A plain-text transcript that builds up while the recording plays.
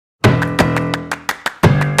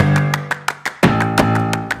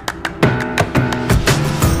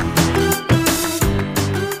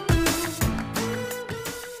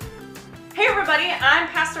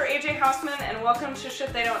Houseman, and welcome to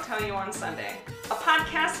Shit They Don't Tell You on Sunday, a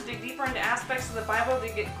podcast to dig deeper into aspects of the Bible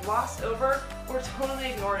that get glossed over or totally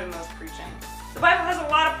ignored in most preaching. The Bible has a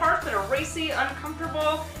lot of parts that are racy,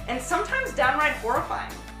 uncomfortable, and sometimes downright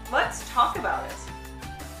horrifying. Let's talk about it.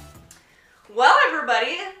 Well,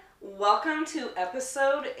 everybody, welcome to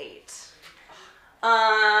episode 8.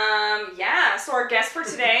 So our guest for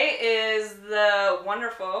today is the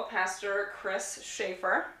wonderful Pastor Chris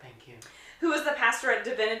Schaefer. Thank you. Who is the pastor at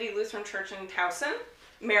Divinity Lutheran Church in Towson,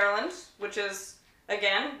 Maryland, which is,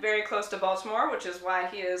 again, very close to Baltimore, which is why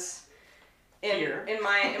he is in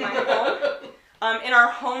my home. In our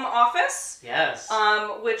home office. Yes.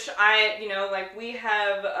 Which we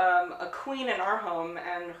have a queen in our home,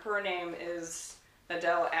 and her name is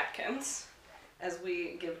Adele Atkins, as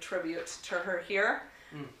we give tribute to her here,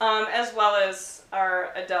 as well as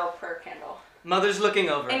our Adele prayer candle. Mother's looking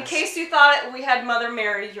over In us. case you thought we had Mother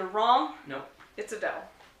Mary, you're wrong. Nope. It's Adele.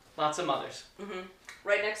 Lots of mothers. Mm-hmm.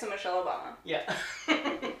 Right next to Michelle Obama. Yeah.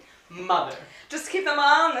 Mother. Just keep them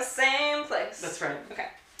all in the same place. That's right. Okay.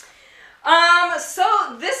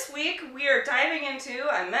 So this week we are diving into,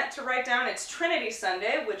 I meant to write down, it's Trinity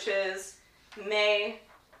Sunday, which is May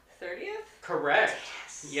 30th? Correct.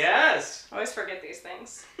 Yes. I always forget these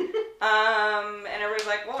things. And everybody's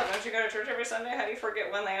like, well, don't you go to church every Sunday? How do you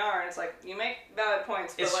forget when they are? And it's like, you make valid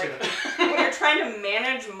points, but it's like, true. when you're trying to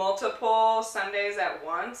manage multiple Sundays at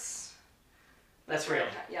once. That's real.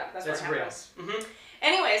 Yeah, that's real. Mm-hmm.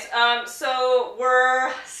 Anyways, so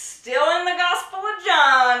we're still in the Gospel of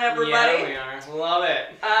John, everybody. Yeah, we are. Love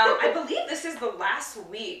it. I believe this is the last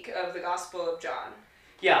week of the Gospel of John.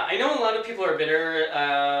 Yeah, I know a lot of people are bitter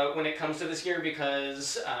when it comes to this year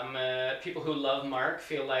because people who love Mark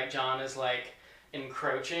feel like John is like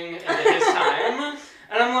encroaching into his time.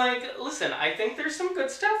 And I'm like, listen, I think there's some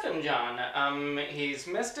good stuff in John. He's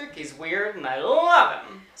mystic, he's weird, and I love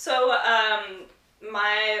him. So,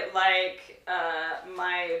 my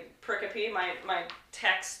pericope, my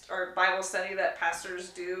text or Bible study that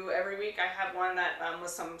pastors do every week, I have one that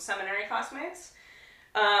with some seminary classmates.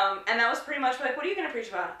 And that was pretty much like, what are you going to preach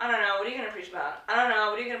about? I don't know. What are you going to preach about? I don't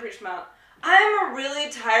know. What are you going to preach about? I'm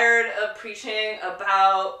really tired of preaching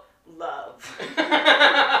about love. I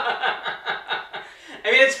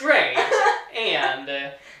mean, it's great. And,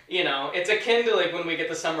 it's akin to like when we get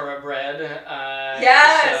the Summer of Bread.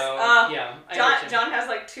 Yes. So, yeah. John has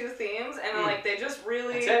like 2 themes, and like they just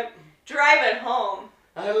really That's it. drive it home.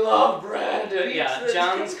 I love bread. Yeah,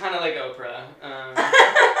 John's kind of like Oprah.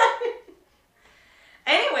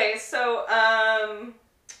 Anyway, so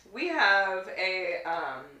we have a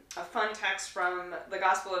fun text from the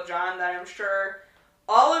Gospel of John that I'm sure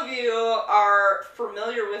all of you are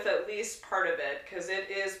familiar with at least part of it, because it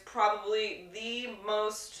is probably the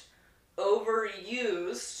most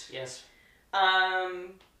overused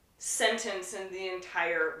sentence in the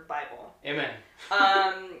entire Bible. Amen.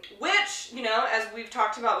 Which, as we've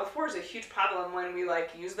talked about before, is a huge problem when we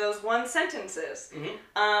use those one sentences.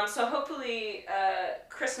 Mm-hmm. So hopefully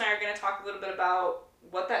Chris and I are going to talk a little bit about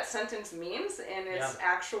what that sentence means in its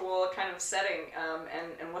actual kind of setting,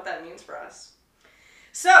 and what that means for us.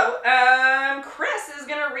 So, Chris is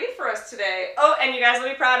going to read for us today. Oh, and you guys will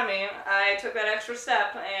be proud of me. I took that extra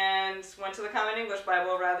step and went to the Common English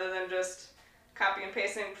Bible rather than just copy and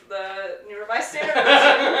pasting the New Revised Standard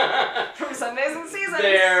Version from Sundays and Seasons.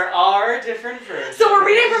 There are different versions. So we're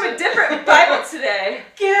reading from a different Bible today.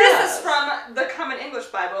 Yes. This is from the Common English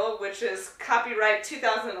Bible, which is copyright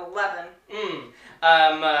 2011.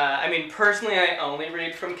 Personally, I only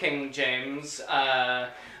read from King James,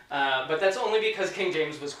 but that's only because King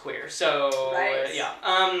James was queer. So,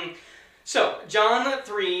 So, John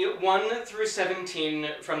 3, 1 through 17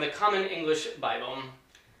 from the Common English Bible.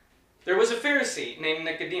 There was a Pharisee named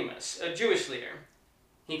Nicodemus, a Jewish leader.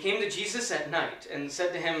 He came to Jesus at night and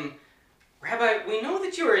said to him, "Rabbi, we know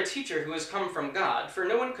that you are a teacher who has come from God, for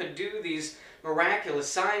no one could do these miraculous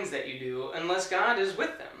signs that you do unless God is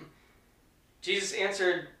with them." Jesus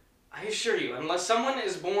answered, "I assure you, unless someone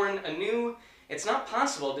is born anew, it's not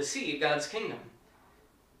possible to see God's kingdom."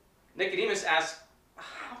 Nicodemus asked,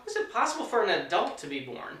 "How is it possible for an adult to be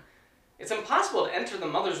born? It's impossible to enter the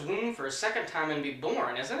mother's womb for a second time and be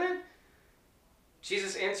born, isn't it?"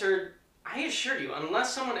 Jesus answered, "I assure you,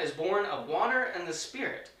 unless someone is born of water and the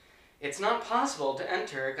Spirit, it's not possible to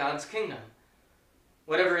enter God's kingdom.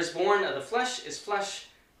 Whatever is born of the flesh is flesh,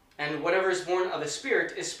 and whatever is born of the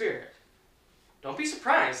Spirit is spirit. Don't be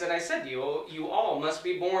surprised that I said you all must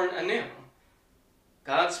be born anew.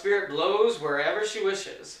 God's Spirit blows wherever she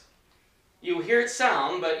wishes. You hear its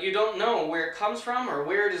sound, but you don't know where it comes from or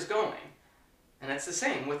where it is going. And it's the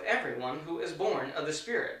same with everyone who is born of the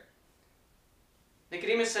Spirit.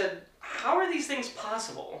 Nicodemus said, "How are these things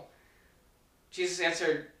possible?" Jesus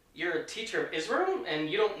answered, "You're a teacher of Israel, and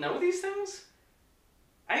you don't know these things?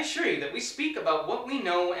 I assure you that we speak about what we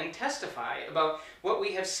know and testify about what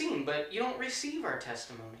we have seen, but you don't receive our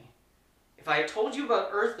testimony. If I have told you about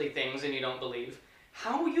earthly things and you don't believe,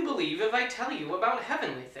 how will you believe if I tell you about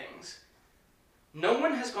heavenly things? No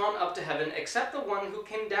one has gone up to heaven except the one who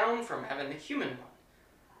came down from heaven, the human one.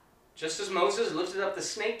 Just as Moses lifted up the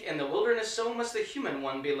snake in the wilderness, so must the human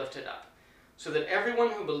one be lifted up, so that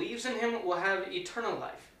everyone who believes in him will have eternal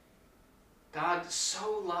life. God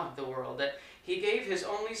so loved the world that he gave his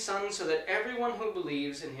only Son so that everyone who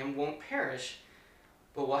believes in him won't perish,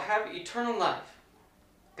 but will have eternal life.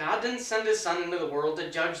 God didn't send his Son into the world to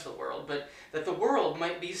judge the world, but that the world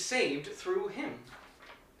might be saved through him."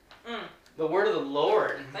 The word of the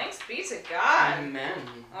Lord. Thanks be to God.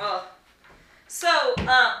 Amen. Oh. So, you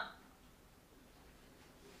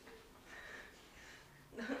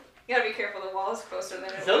gotta be careful, the wall is closer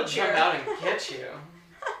than it They'll is jump here. out and get you.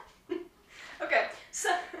 Okay,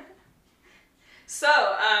 so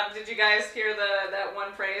did you guys hear that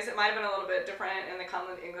one phrase? It might have been a little bit different in the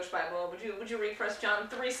Common English Bible. Would you read for us John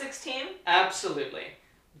 3:16? Absolutely.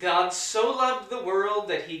 God so loved the world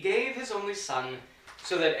that he gave his only Son,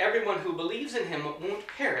 so that everyone who believes in him won't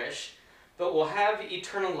perish, but will have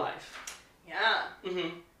eternal life. Yeah.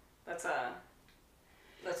 Mm-hmm. That's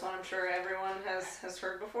one I'm sure everyone has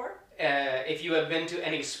heard before. If you have been to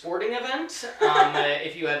any sporting event,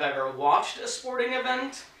 if you have ever watched a sporting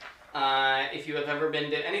event, if you have ever been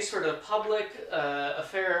to any sort of public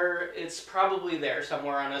affair, it's probably there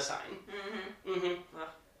somewhere on a sign. Mm-hmm. Mm-hmm. Well,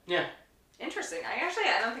 yeah. Interesting. I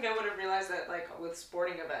don't think I would have realized that, like, with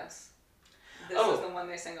sporting events, this is the one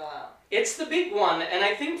they single out. It's the big one, and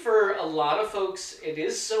I think for a lot of folks it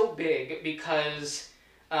is so big because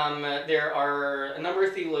there are a number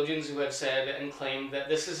of theologians who have said and claimed that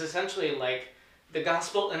this is essentially like the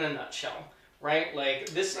gospel in a nutshell, right?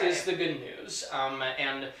 Like, this is the good news,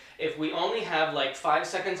 and if we only have like 5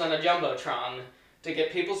 seconds on a Jumbotron to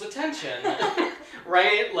get people's attention,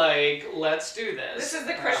 right? Like, let's do this. This is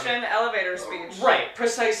the Christian elevator speech. Right,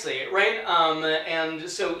 precisely, right? And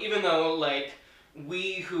so even though, like,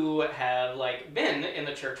 we who have, like, been in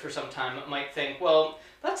the church for some time might think, well,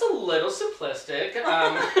 that's a little simplistic,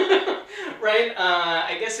 right?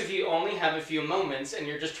 I guess if you only have a few moments and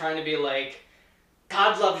you're just trying to be like,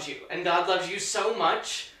 God loves you, and God loves you so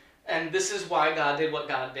much, and this is why God did what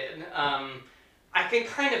God did. I can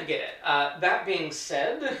kind of get it. That being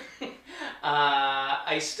said,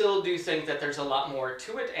 I still do think that there's a lot more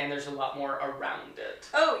to it, and there's a lot more around it.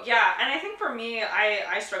 Oh, yeah, and I think for me,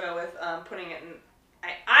 I struggle with putting it in...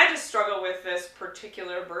 I just struggle with this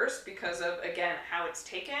particular verse because of, again, how it's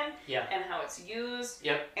taken, and how it's used,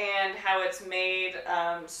 and how it's made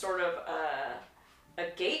sort of a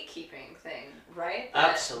gatekeeping thing, right?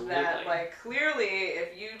 Absolutely. That, like, clearly,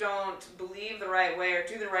 if you don't believe the right way or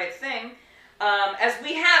do the right thing, as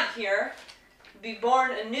we have here, be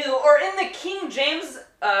born anew, or in the King James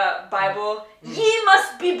Bible, ye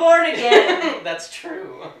must be born again. That's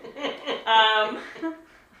true.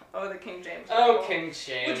 The King James Bible. Oh, King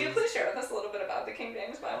James. Would you please share with us a little bit about the King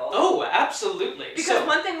James Bible? Oh, absolutely. Because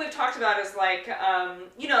one thing we've talked about is, like,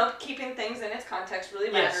 keeping things in its context really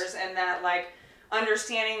matters, and that, like,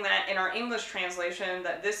 understanding that in our English translation,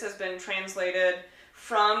 that this has been translated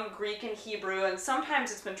from Greek and Hebrew, and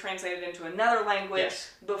sometimes it's been translated into another language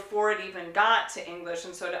before it even got to English.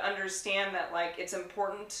 And so to understand that, like, it's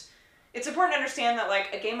important to understand that,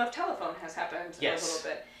 like, a game of telephone has happened a little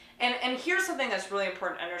bit. And here's something that's really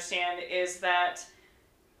important to understand is that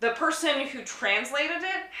the person who translated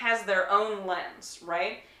it has their own lens,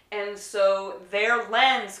 right? And so their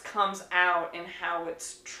lens comes out in how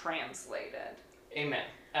it's translated. Amen.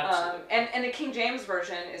 Absolutely. And the King James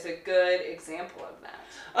Version is a good example of that.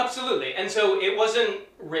 Absolutely. And so it wasn't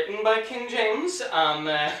written by King James.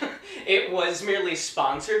 It was merely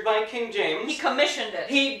sponsored by King James. He commissioned it.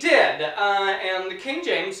 He did. And King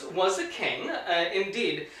James was a king,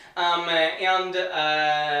 indeed.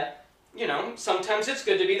 Sometimes it's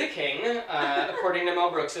good to be the king, according to Mel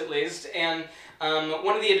Brooks at least. And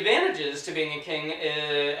one of the advantages to being a king,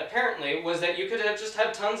 apparently, was that you could just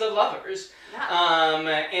have tons of lovers.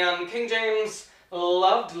 Yeah. And King James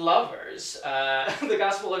loved lovers. The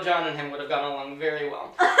Gospel of John and him would have gone along very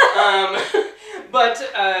well. But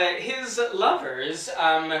his lovers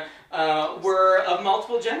were of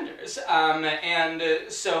multiple genders.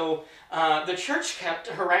 So the church kept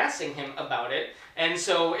harassing him about it. And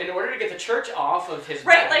so in order to get the church off of his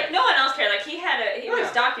back... Right, like no one else cared. Like he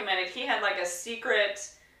was documented. He had like a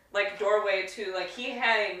secret like doorway to, like, he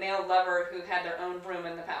had a male lover who had their own room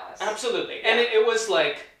in the palace. Absolutely. And it was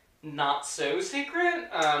like not so secret.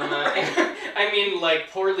 I mean,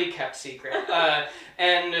 like poorly kept secret.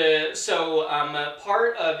 So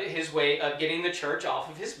part of his way of getting the church off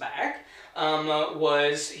of his back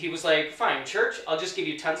was he was like, fine, church, I'll just give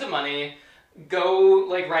you tons of money. Go,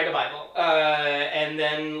 like, write a Bible, and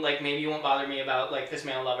then, like, maybe you won't bother me about, like, this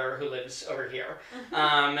male lover who lives over here.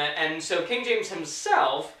 And so King James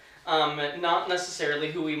himself, not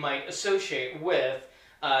necessarily who we might associate with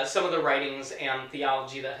some of the writings and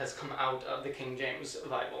theology that has come out of the King James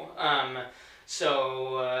Bible. Yeah,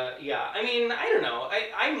 I mean, I don't know.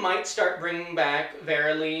 I might start bringing back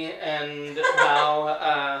Verily and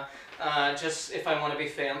Thou, just if I want to be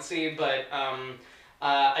fancy, but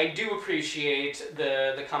I do appreciate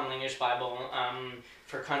the Common English Bible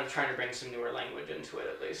for kind of trying to bring some newer language into it,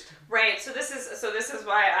 at least. Right. So this is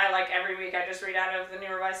why I, like, every week I just read out of the New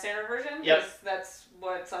Revised Standard Version. Yep. Because that's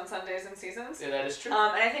what's on Sundays and Seasons. Yeah, that is true.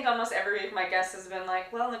 And I think almost every week my guest has been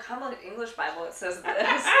like, well, in the Common English Bible it says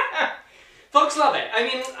this. Folks love it. I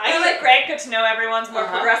mean, I feel like great. Good to know everyone's more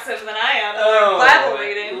progressive than I am. Bible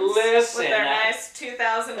readings. Listen. With their nice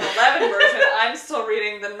 2011 version. I'm still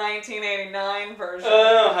reading the 1989 version.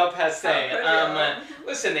 Oh, how passe.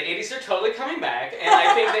 Listen, the 80s are totally coming back, and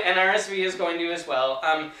I think the NRSV is going to as well.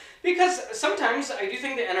 Because sometimes I do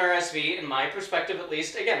think the NRSV, in my perspective at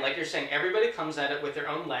least, again, like you're saying, everybody comes at it with their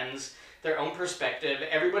own lens, their own perspective.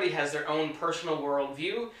 Everybody has their own personal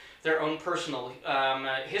worldview, their own personal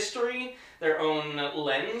history, their own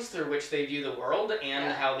lens through which they view the world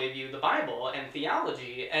and how they view the Bible and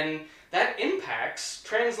theology, and that impacts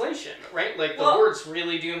translation, right? Like, the words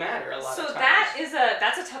really do matter a lot of times. So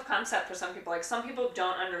that's a tough concept for some people. Like, some people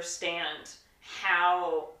don't understand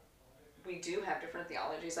how we do have different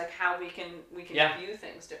theologies, like how we can view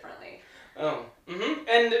things differently. Oh,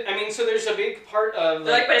 and I mean, so there's a big part of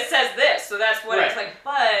like, but it says this, so that's what it's like.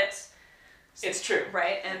 But it's true,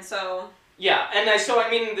 right? And so. Yeah, and I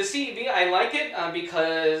mean, the CEV, I like it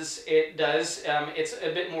because it does, it's a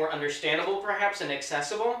bit more understandable perhaps and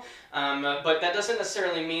accessible, but that doesn't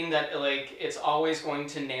necessarily mean that, like, it's always going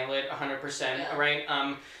to nail it 100%, right?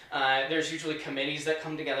 There's usually committees that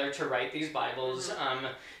come together to write these Bibles,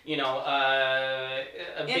 you know,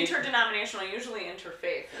 interdenominational, usually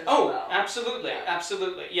interfaith as well. Absolutely,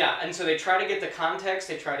 absolutely, yeah. And so they try to get the context,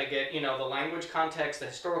 they try to get, you know, the language context, the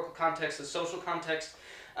historical context, the social context.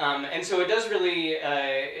 And so it does really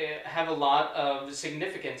have a lot of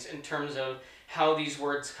significance in terms of how these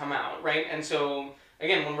words come out, right? And so,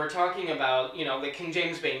 again, when we're talking about, you know, the King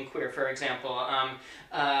James being queer, for example,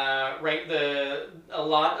 right, a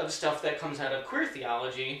lot of stuff that comes out of queer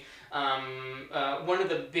theology, one of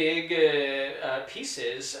the big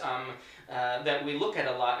pieces that we look at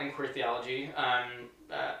a lot in queer theology,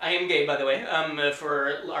 I am gay, by the way,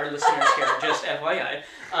 for our listeners here, just FYI,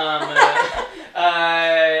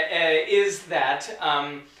 is that,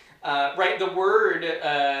 right, the word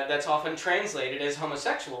that's often translated as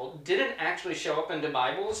homosexual didn't actually show up into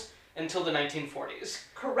Bibles until the 1940s.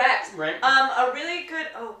 Correct. Right? A really good,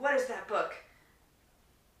 what is that book?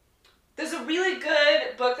 There's a really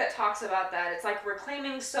good book that talks about that. It's like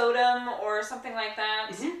Reclaiming Sodom or something like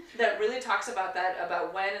that. That really talks about that,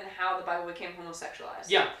 about when and how the Bible became homosexualized.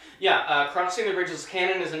 Yeah. Crossing the Bridgeless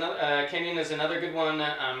Canon is another good one.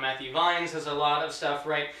 Matthew Vines has a lot of stuff,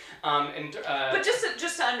 right? But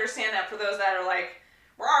just to understand that, for those that are like,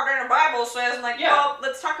 we're all getting a Bible says, I'm like, well,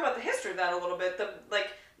 let's talk about the history of that a little bit.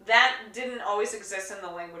 That didn't always exist in the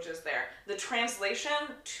languages there. The translation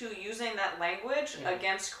to using that language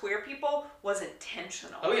against queer people was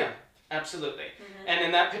intentional. Oh yeah, absolutely. And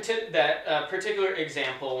in that particular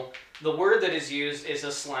example, the word that is used is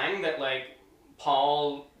a slang that, like,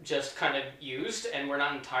 Paul just kind of used, and we're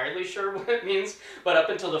not entirely sure what it means. But up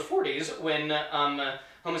until the 40s, when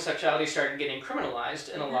homosexuality started getting criminalized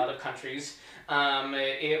in a lot of countries,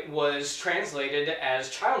 it was translated as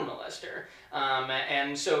child molester.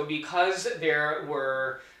 And so because there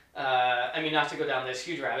were, I mean, not to go down this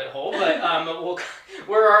huge rabbit hole, but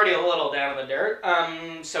we're already a little down in the dirt.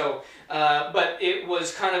 But it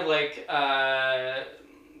was kind of like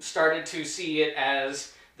started to see it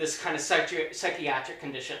as this kind of psychiatric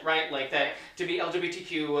condition, right? Like that to be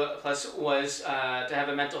LGBTQ plus was to have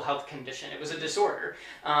a mental health condition. It was a disorder.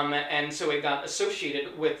 And so it got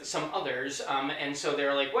associated with some others. And so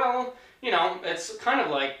they're like, well, you know, it's kind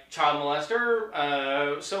of like child molester,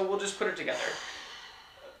 so we'll just put it together.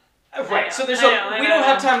 Right, so we don't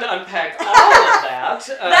have time to unpack all of that.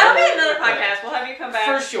 That'll be another podcast. We'll have you come back.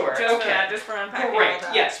 For sure. Just for unpacking Great. all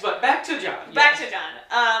that. Yes, but back to John. Back to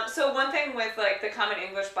John. So one thing with like the Common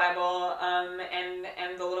English Bible and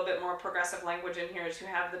the little bit more progressive language in here is you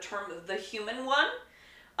have the term the human one.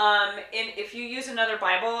 And if you use another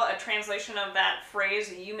Bible, a translation of that phrase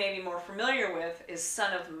that you may be more familiar with is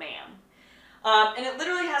Son of Man. And it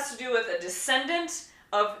literally has to do with a descendant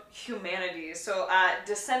of humanity. So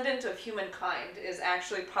descendant of humankind is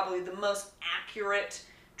actually probably the most accurate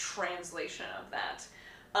translation of that.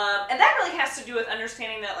 And that really has to do with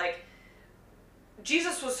understanding that like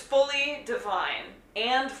Jesus was fully divine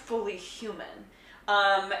and fully human.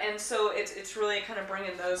 And so it's really kind of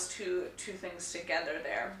bringing those two things together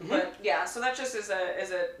there. Mm-hmm. But yeah, so that just is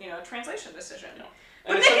a translation decision. No.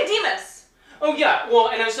 But Nicodemus. Oh yeah, well,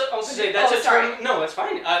 and I was also say that's a term. No, it's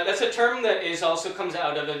fine. That's a term that also comes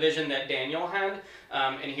out of a vision that Daniel had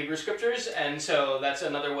in Hebrew scriptures, and so that's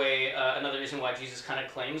another way, another reason why Jesus kind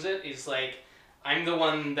of claims it is like, I'm the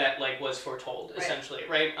one that like was foretold, essentially,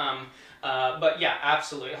 right? But yeah,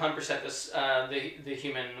 absolutely, 100%. This the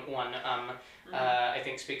human one. I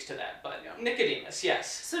think speaks to that, but Nicodemus,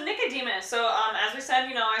 yes. So Nicodemus, as we said,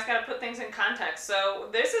 I always got to put things in context. So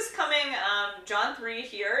this is coming, John 3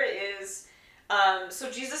 here is, so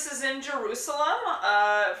Jesus is in Jerusalem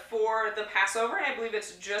for the Passover, and I believe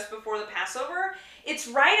it's just before the Passover. It's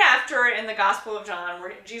right after in the Gospel of John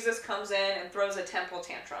where Jesus comes in and throws a temple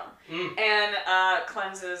tantrum and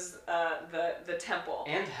cleanses the temple.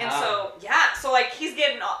 And so like he's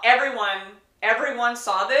getting everyone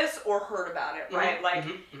saw this or heard about it, right?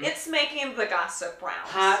 It's making the gossip rounds.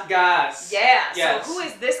 Hot goss. Yeah. Yes. So who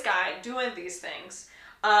is this guy doing these things?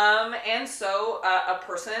 And so a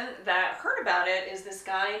person that heard about it is this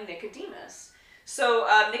guy Nicodemus. So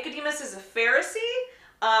Nicodemus is a Pharisee,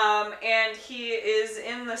 and he is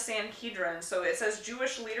in the Sanhedrin. So it says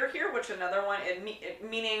Jewish leader here, which another one,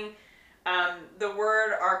 meaning the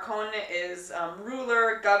word archon is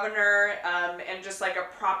ruler, governor, and just like a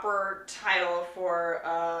proper title for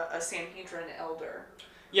a Sanhedrin elder.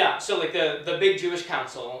 Yeah, so like the big Jewish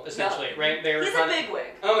council, essentially, right? He's a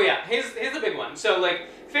bigwig. Oh yeah, he's the big one. So like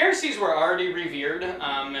Pharisees were already revered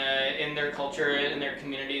in their culture, in their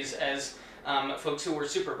communities as folks who were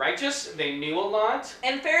super righteous. They knew a lot.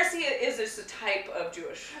 And Pharisee is just a type of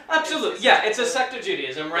Jewish. Absolutely, yeah, it's a sect of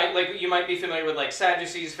Judaism, right? Yeah. Like you might be familiar with like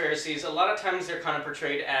Sadducees, Pharisees. A lot of times they're kind of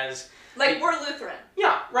portrayed as like we're Lutheran.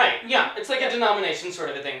 Yeah, right. Yeah, it's like a denomination sort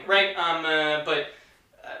of a thing, right?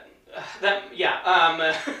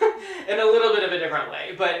 In a little bit of a different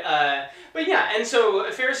way, but yeah, and so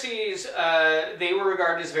Pharisees, they were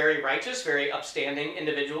regarded as very righteous, very upstanding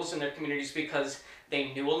individuals in their communities because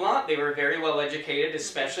they knew a lot. They were very well educated,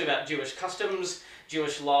 especially about Jewish customs,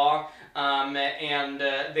 Jewish law, and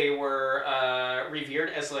they were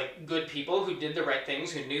revered as like good people who did the right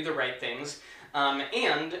things, who knew the right things.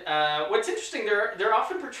 And what's interesting, they're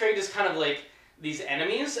often portrayed as kind of like these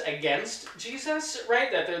enemies against Jesus,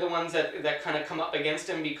 right? That they're the ones that kind of come up against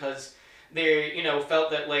him because they, felt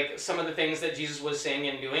that like some of the things that Jesus was saying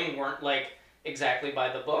and doing weren't like exactly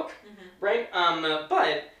by the book, right?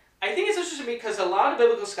 But I think it's interesting because a lot of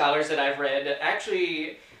biblical scholars that I've read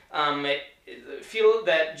actually feel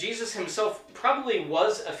that Jesus himself probably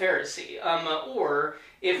was a Pharisee, or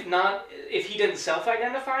if he didn't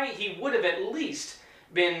self-identify, he would have at least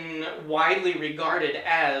been widely regarded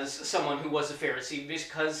as someone who was a Pharisee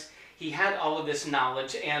because he had all of this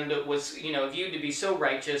knowledge and was, viewed to be so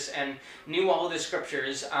righteous and knew all of the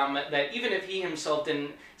scriptures that even if he himself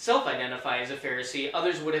didn't self-identify as a Pharisee,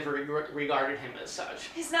 others would have regarded him as such.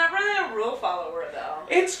 He's not really a rule follower, though.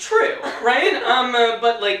 It's true, right?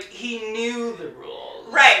 But like he knew the rules.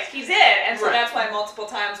 Right, he did, and so that's why multiple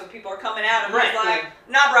times when people are coming at him, he's like,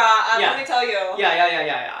 "Nah, brah, let me tell you."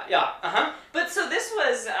 Yeah. But so this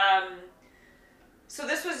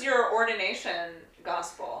was your ordination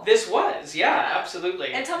gospel. This was, yeah,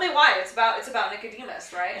 absolutely. And tell me why. It's about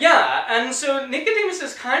Nicodemus, right? Yeah, and so Nicodemus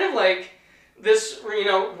is kind of like this,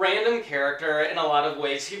 random character in a lot of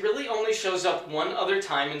ways. He really only shows up one other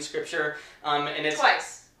time in Scripture, and it's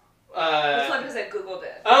twice. That's one because I Googled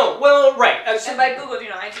it. Oh, well, right. And by Googled,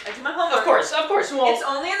 I do my homework. Of course. Well, it's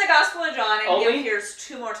only in the Gospel of John, and he appears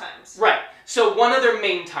 2 more times. Right. So one other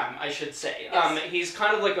main time, I should say. Yes. He's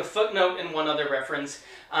kind of like a footnote in one other reference.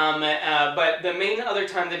 But the main other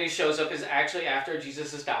time that he shows up is actually after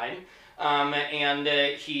Jesus has died. And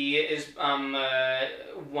he is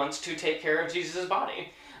wants to take care of Jesus'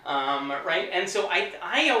 body. Right? And so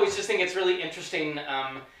I always just think it's really interesting...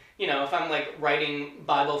 if I'm like writing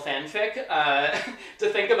Bible fanfic, to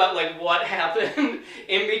think about like what happened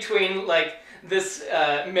in between like this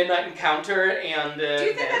midnight encounter, and do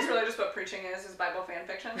you think that's really just what preaching is Bible fan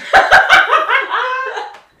fiction?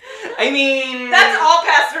 I mean, that's all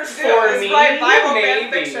pastors do. For is me, write Bible maybe.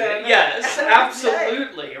 fan fiction. Yes,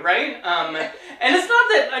 absolutely, right? And it's not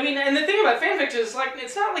that, I mean, and the thing about fan fiction is, like,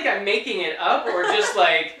 it's not like I'm making it up or just,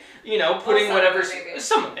 like, you know, putting whatever,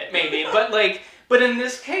 some of it, maybe, but in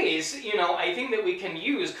this case, you know, I think that we can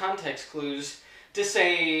use context clues to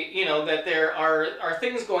say, you know, that there are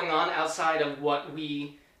things going on outside of what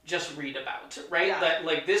we just read about, right? Yeah. That,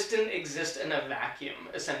 like, this didn't exist in a vacuum,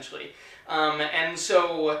 essentially. And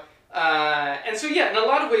so, yeah, in a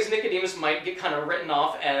lot of ways, Nicodemus might get kind of written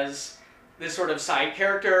off as this sort of side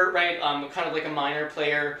character, right? Kind of like a minor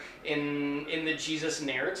player in the Jesus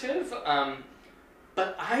narrative.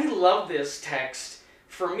 But I love this text.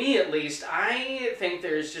 For me, at least, I think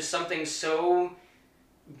there's just something so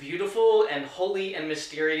beautiful and holy and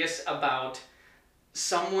mysterious about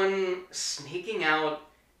someone sneaking out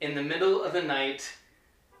in the middle of the night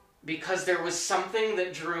because there was something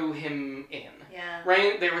that drew him in. Yeah.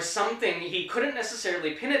 Right? There was something, he couldn't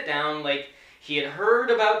necessarily pin it down, like, he had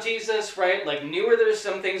heard about Jesus, right? Like, knew where there's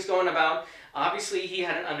some things going about. Obviously, he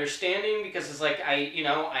had an understanding because it's like,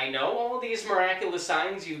 I know all these miraculous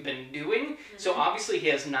signs you've been doing. Mm-hmm. So obviously, he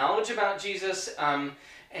has knowledge about Jesus. And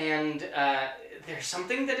there's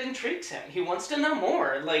something that intrigues him. He wants to know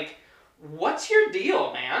more. Like, what's your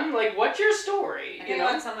deal, man? Like, what's your story? And you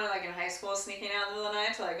know, someone like in high school sneaking out in the middle of the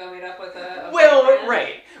night to like go meet up with a well,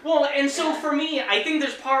 right. Well, and so for me, I think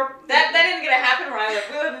there's part that didn't get to happen where I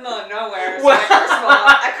we live in the middle of nowhere. So like, first of all,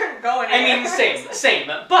 I couldn't go anywhere. I mean, same.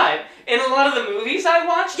 But in a lot of the movies I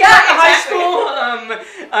watched in exactly. high school,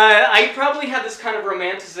 I probably had this kind of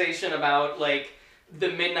romanticization about like the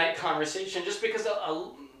midnight conversation, just because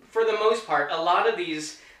for the most part, a lot of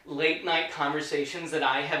these late night conversations that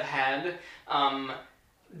I have had,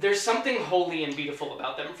 there's something holy and beautiful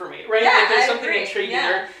about them for me, right? Yeah, like there's I something agree. intriguing.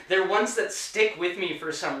 Yeah. They're ones that stick with me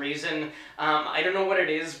for some reason. I don't know what it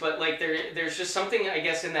is, but like there's just something, I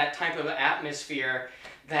guess, in that type of atmosphere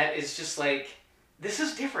that is just like, this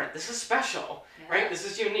is different, this is special, right? This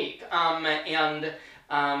is unique. And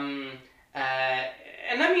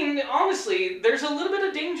I mean, honestly, there's a little bit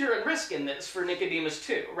of danger and risk in this for Nicodemus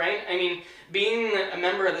too, right? I mean, being a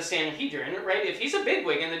member of the Sanhedrin, right? If he's a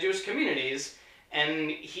bigwig in the Jewish communities,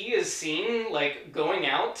 and he is seen, like, going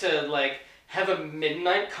out to, like, have a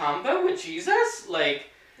midnight combo with Jesus, like,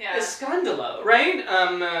 it's scandalo,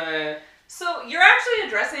 right? So you're actually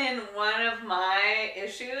addressing one of my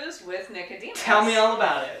issues with Nicodemus. Tell me all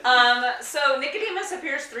about it. So Nicodemus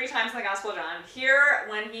appears 3 times in the Gospel of John. Here,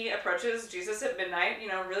 when he approaches Jesus at midnight, you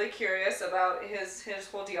know, really curious about his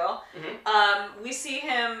whole deal. Mm-hmm. We see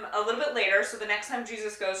him a little bit later. So the next time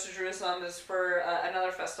Jesus goes to Jerusalem is for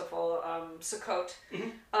another festival, Sukkot. Mm-hmm.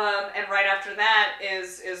 And right after that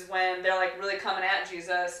is when they're like really coming at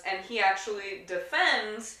Jesus, and he actually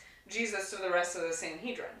defends Jesus to the rest of the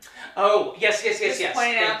Sanhedrin. Oh, yes. Just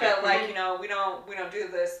pointing out that, like, you know, we don't do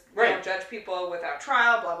this. We don't judge people without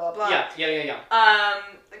trial, blah, blah, blah. Yeah.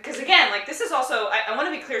 Because again, like, this is also, I want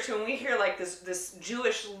to be clear too, when we hear, like, this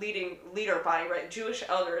Jewish leader body, right, Jewish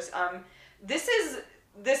elders,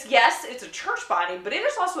 yes, it's a church body, but it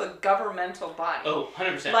is also a governmental body. Oh,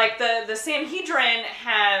 100%. Like, the Sanhedrin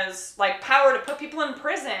has, like, power to put people in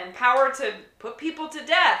prison, power to put people to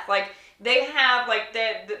death, like, they have, like,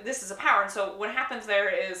 this is a power. And so what happens there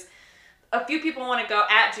is a few people want to go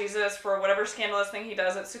at Jesus for whatever scandalous thing he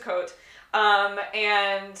does at Sukkot.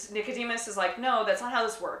 And Nicodemus is like, no, that's not how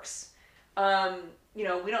this works. You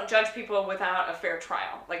know, we don't judge people without a fair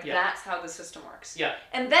trial. Like, that's how the system works. Yeah.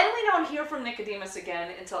 And then we don't hear from Nicodemus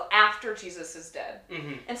again until after Jesus is dead.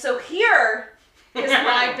 Mm-hmm. And so here is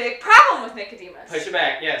my big problem with Nicodemus. Push it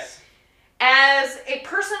back, yes. As a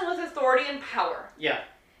person with authority and power. Yeah.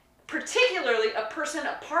 Particularly a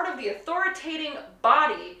part of the authoritating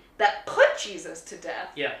body that put Jesus to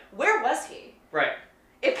death. Yeah. Where was he? Right.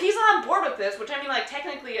 If he's on board with this, which I mean, like,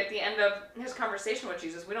 technically at the end of his conversation with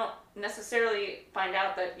Jesus, we don't necessarily find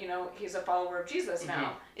out that, you know, he's a follower of Jesus now.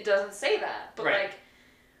 Mm-hmm. It doesn't say that. But, like,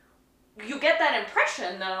 you get that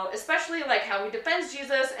impression, though, especially, like, how he defends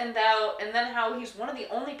Jesus and then how he's one of the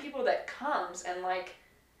only people that comes and, like,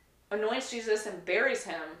 anoints Jesus and buries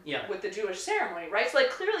him with the Jewish ceremony, right? So, like,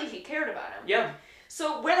 clearly he cared about him. Yeah.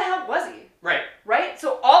 So where the hell was he? Right. Right?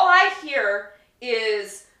 So all I hear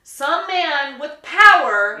is some man with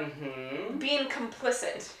power being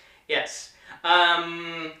complicit. Yes.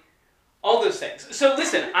 All those things. So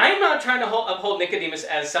listen, I'm not trying to uphold Nicodemus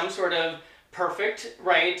as some sort of perfect,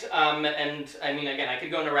 right? And I mean, again, I could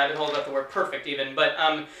go in a rabbit hole about the word perfect even, but,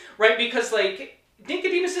 right, because, like,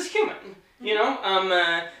 Nicodemus is human. You know,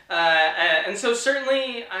 and so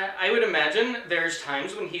certainly I would imagine there's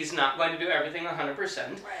times when he's not going to do everything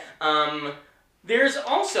 100%. Right. There's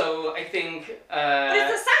also, I think... but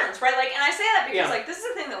it's the silence, right? Like, and I say that because, like, this is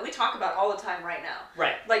a thing that we talk about all the time right now.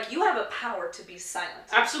 Right. Like, you have a power to be silent.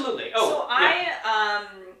 Absolutely. Oh, so I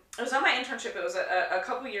was on my internship, it was a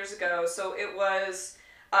couple years ago, so it was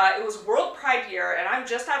World Pride Year, and I'm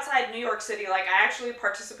just outside New York City. Like, I actually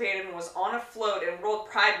participated and was on a float in World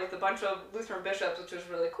Pride with a bunch of Lutheran bishops, which was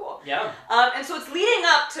really cool. Yeah. And so it's leading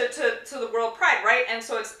up to the World Pride, right? And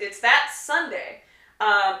so it's that Sunday.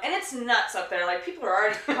 And it's nuts up there. Like, people are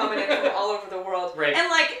already coming in from all over the world. Right. And,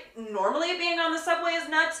 like, normally being on the subway is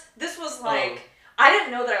nuts. This was, like, I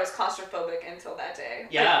didn't know that I was claustrophobic until that day.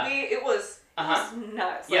 Yeah. Like, it was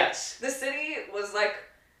nuts. Like, yes. The city was, like,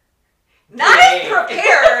 not as prepared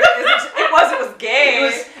as it was gay. It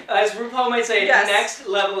was, as RuPaul might say, next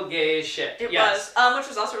level gay shit. It was, which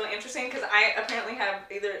was also really interesting because I apparently have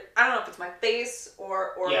either, I don't know if it's my face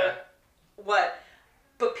or what,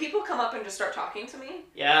 but people come up and just start talking to me.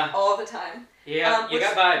 Yeah. All the time. Yeah, you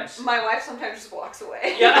got vibes. My wife sometimes just walks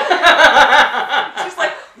away. Yeah. She's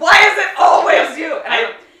like, why is it always you?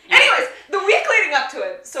 And anyways, the week leading up to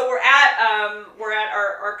it, so we're at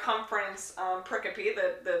our conference, Pericope,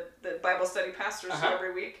 the Bible study pastors do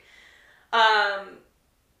every week.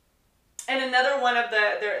 And another one of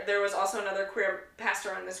there was also another queer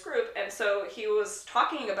pastor in this group, and so he was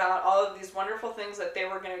talking about all of these wonderful things that they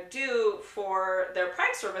were going to do for their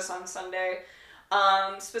Pride service on Sunday.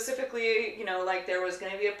 Specifically, you know, like there was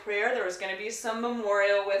going to be a prayer, there was going to be some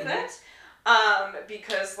memorial with it.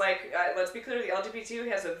 Because, like, let's be clear, the LGBT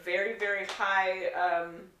has a very, very high,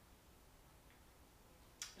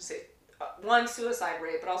 one, suicide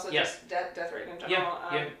rate, but also just death rate in general,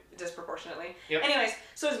 disproportionately. Anyways,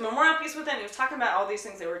 so it was a memorial piece with it, and he was talking about all these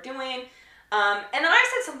things they were doing. And then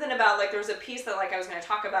I said something about, like, there was a piece that, like, I was going to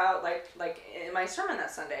talk about, like in my sermon that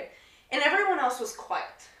Sunday, and everyone else was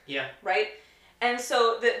quiet. Yeah. Right? And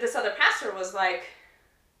so this other pastor was like,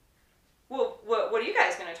 well, what are you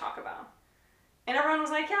guys going to talk about? And everyone was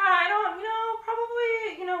like, yeah, I don't,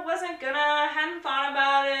 probably, wasn't gonna, hadn't thought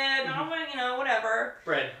about it, whatever.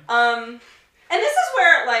 Right. And this is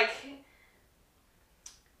where, like,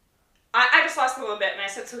 I just lost a little bit, and I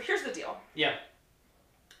said, so here's the deal. Yeah.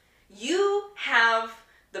 You have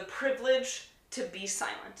the privilege to be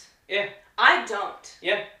silent. Yeah. I don't.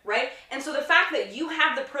 Yeah. Right? And so the fact that you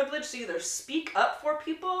have the privilege to either speak up for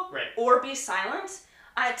people or be silent,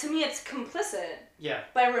 to me, it's complicit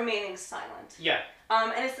by remaining silent. Yeah.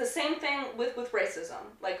 And it's the same thing with racism.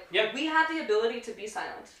 Like, we have the ability to be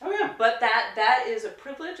silent. Oh, yeah. But that is a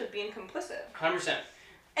privilege of being complicit. 100%.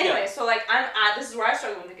 Anyway, so, like, this is where I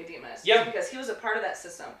struggle with Nicodemus. Yeah. Because he was a part of that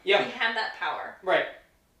system. Yeah. He had that power. Right.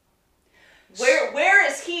 Where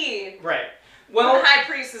is he? Right. Well, when the high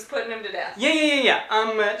priest is putting him to death.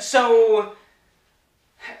 Yeah. So,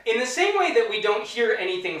 in the same way that we don't hear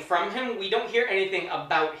anything from him, we don't hear anything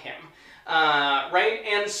about him. Right?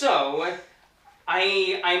 And so,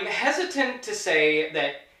 I'm hesitant to say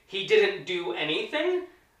that he didn't do anything.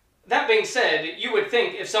 That being said, you would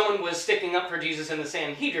think if someone was sticking up for Jesus in the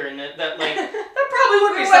Sanhedrin, that like, that probably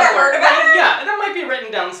would be somewhere. Heard about it. Yeah, that might be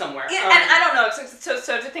written down somewhere. Yeah, and I don't know,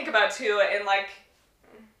 so to think about too, and like,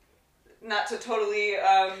 not to totally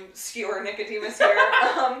skewer Nicodemus here,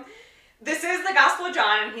 this is the Gospel of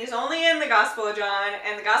John, and he's only in the Gospel of John,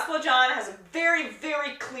 and the Gospel of John has a very,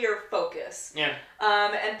 very clear focus. Yeah.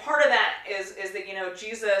 And part of that is that,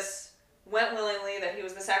 Jesus went willingly, that he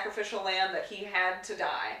was the sacrificial lamb, that he had to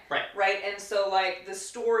die. Right. Right? And so, like, the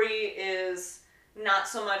story is not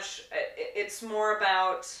so much, it's more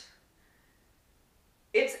about...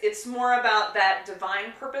 It's more about that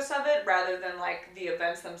divine purpose of it rather than, like, the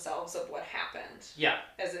events themselves of what happened. Yeah.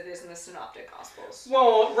 As it is in the Synoptic Gospels.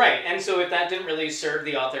 Well, right. And so if that didn't really serve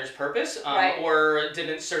the author's purpose, or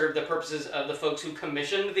didn't serve the purposes of the folks who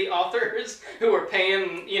commissioned the authors, who were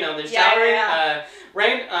paying, their salary,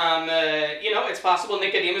 right? It's possible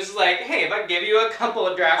Nicodemus is like, hey, if I give you a couple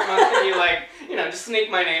of drachmas, can you, like, just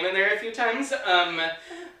sneak my name in there a few times?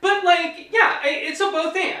 But, like, yeah, it's a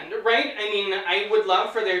both and, right? I mean, I would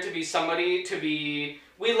love for there to be somebody to be...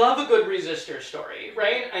 We love a good resistor story,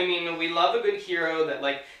 right? I mean, we love a good hero that,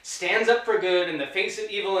 like, stands up for good in the face of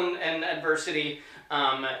evil and adversity.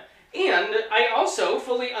 And I also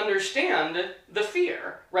fully understand the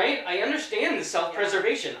fear, right? I understand the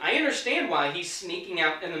self-preservation. I understand why he's sneaking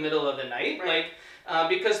out in the middle of the night, like...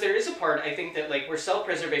 because there is a part, I think, that, like, where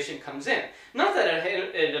self-preservation comes in. Not that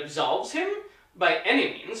it absolves him, by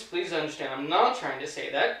any means. Please understand, I'm not trying to say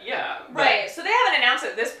that. Yeah. Right. So they haven't announced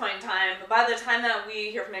it at this point in time, but by the time that we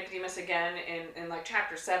hear from Nicodemus again in like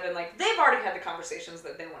chapter 7, like they've already had the conversations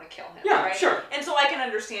that they want to kill him. Yeah, right? sure. And so I can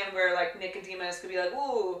understand where like Nicodemus could be like,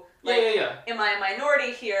 ooh, like, am I a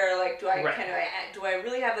minority here? Like, do I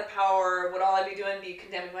really have the power? Would all I be doing be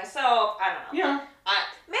condemning myself? I don't know. Yeah.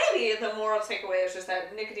 Maybe the moral takeaway is just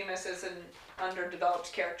that Nicodemus is an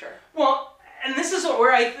underdeveloped character. Well, and this is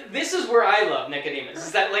where I love Nicodemus,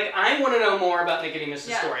 is that like I want to know more about Nicodemus'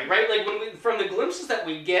 story, right? Like from the glimpses that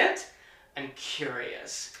we get, I'm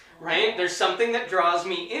curious, right? There's something that draws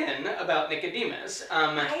me in about Nicodemus.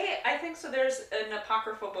 I think so. There's an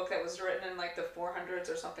apocryphal book that was written in like the 400s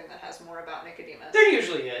or something that has more about Nicodemus. There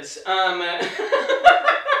usually is.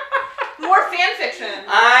 More fan fiction.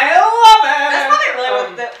 I love it. That's probably really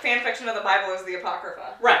what the fan fiction of the Bible is, the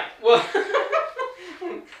Apocrypha. Right. Well.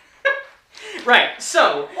 Right.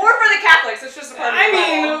 So. Or for the Catholics, it's just a part of the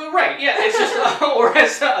Bible. Right. Yeah. It's just, or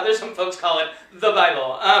as some folks call it, the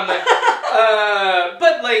Bible.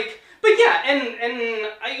 But yeah,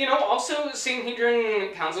 and you know, also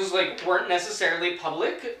Sanhedrin councils like weren't necessarily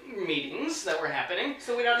public meetings that were happening.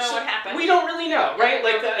 So we don't know what happened. We don't really know, right?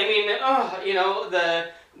 Like, you know,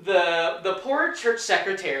 the poor church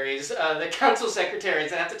secretaries, the council secretaries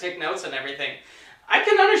that have to take notes and everything. I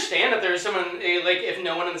can understand if there was someone, like, if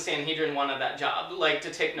no one in the Sanhedrin wanted that job, like, to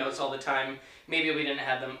take notes all the time. Maybe we didn't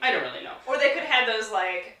have them. I don't really know. Or they could have those,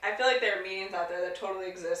 like, I feel like there are meetings out there that totally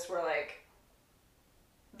exist where, like,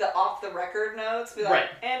 the off-the-record notes, be like, right.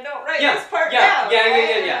 And don't write this part down.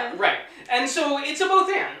 Yeah, right. And so it's a both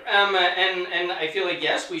and. And I feel like,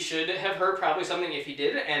 yes, we should have heard probably something if he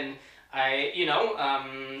did, and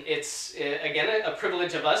it's, again, a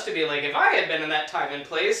privilege of us to be like, if I had been in that time and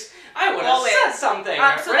place, I would have said something.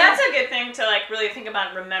 So that's a good thing to, like, really think about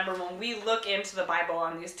and remember when we look into the Bible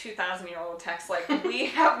on these 2,000-year-old texts, like, we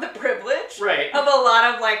have the privilege of a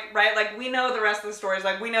lot of, like, right, like, we know the rest of the stories,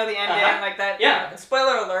 like, we know the ending, like that,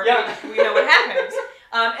 spoiler alert, we know what happens.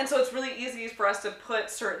 And so it's really easy for us to put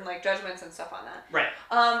certain, like, judgments and stuff on that. Right.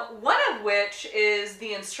 One of which is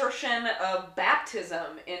the insertion of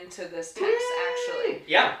baptism into this text, actually.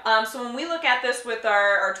 Yeah. So when we look at this with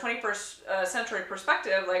our 21st century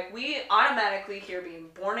perspective, like, we automatically hear being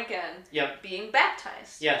born again, being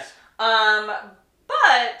baptized. Yes.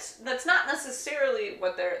 But that's not necessarily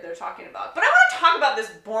what they're talking about. But I want to talk about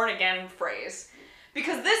this born again phrase,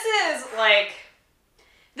 because this is, like...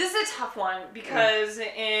 This is a tough one because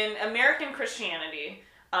in American Christianity,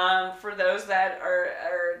 for those that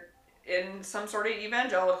are in some sort of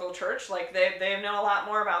evangelical church, like they know a lot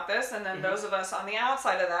more about this, and then those of us on the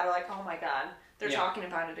outside of that are like, oh my God, they're talking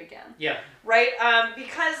about it again. Yeah. Right?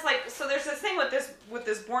 Because like, so there's this thing with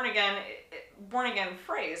this born again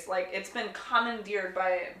phrase, like it's been commandeered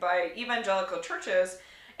by evangelical churches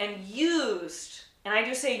and used, and I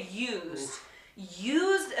do say used.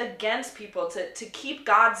 Used against people to keep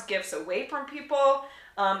God's gifts away from people.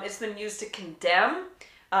 It's been used to condemn,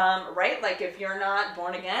 right? Like if you're not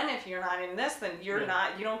born again, if you're not in this, then you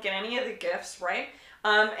don't get any of the gifts, right?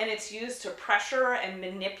 And it's used to pressure and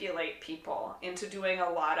manipulate people into doing a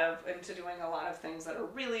lot of things that are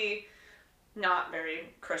really not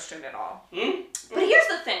very Christian at all. But here's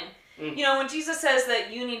the thing. You know, when Jesus says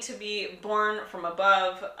that you need to be born from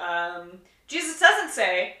above, Jesus doesn't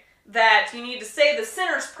say that you need to say the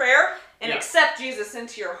sinner's prayer and accept Jesus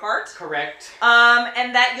into your heart. Correct.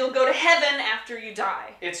 And that you'll go to heaven after you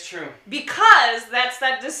die. It's true. Because that's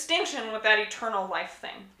that distinction with that eternal life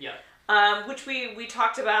thing. Yeah. Which we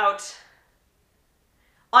talked about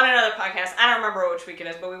on another podcast. I don't remember which week it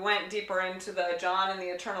is, but we went deeper into the John and the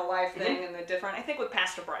eternal life thing and the different, I think with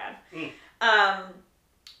Pastor Brad.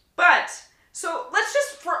 But, so let's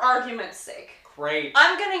just, for argument's sake, great.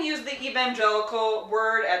 I'm going to use the evangelical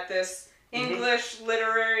word at this English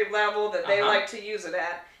literary level that they like to use it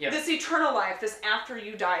at. Yep. This eternal life, this after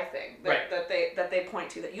you die thing that they point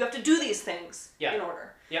to, that you have to do these things in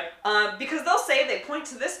order. Yep. Because they'll say, they point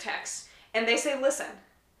to this text, and they say, listen,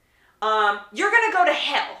 you're going to go to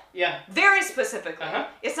hell. Yeah. Very specifically.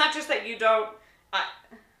 It's not just that you don't,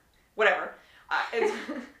 whatever.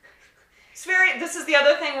 This is the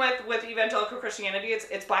other thing with evangelical Christianity.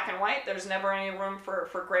 It's black and white. There's never any room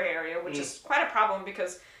for gray area, which is quite a problem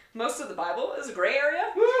because most of the Bible is a gray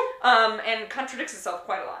area, and contradicts itself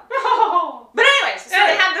quite a lot. But anyways, so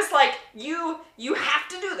they have this like, you have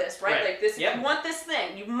to do this, right? Like this, if you want this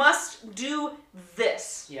thing, you must do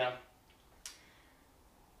this. Yeah.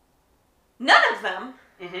 None of them,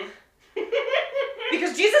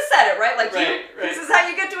 because Jesus said it, right? Like, this is how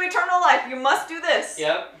you get to eternal life. You must do this.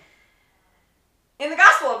 Yep. In the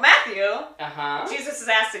Gospel of Matthew, Jesus is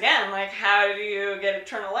asked again, like, how do you get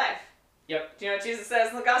eternal life? Yep. Do you know what Jesus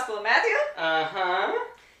says in the Gospel of Matthew?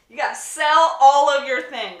 You gotta sell all of your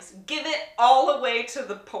things. Give it all away to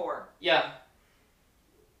the poor. Yeah.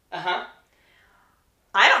 I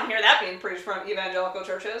don't hear that being preached from evangelical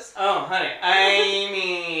churches. Oh, honey. I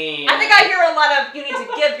mean... I think I hear a lot of, you need to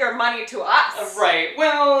give your money to us. Right.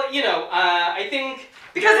 Well, I think...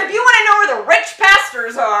 Because if you want to know where the rich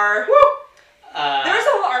pastors are... there was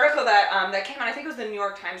a whole article that came out, I think it was the New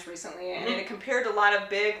York Times recently, and it compared a lot of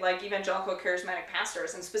big, like, evangelical charismatic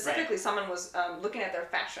pastors, and specifically someone was looking at their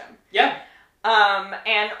fashion. Yeah.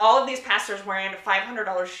 And all of these pastors wearing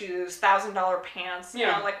 $500 shoes, $1,000 pants, you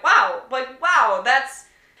know, wow, that's...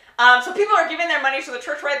 so people are giving their money to the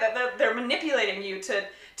church, right, that they're manipulating you to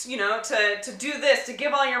do this, to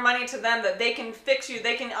give all your money to them, that they can fix you,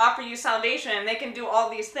 they can offer you salvation, they can do all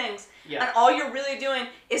these things. Yeah. And all you're really doing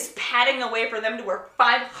is padding the way for them to wear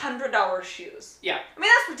 $500 shoes. Yeah. I mean,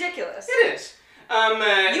 that's ridiculous. It is.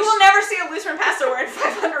 You will never see a Lutheran pastor wearing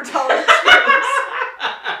 $500 shoes.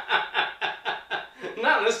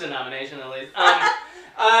 Not in this denomination, at least.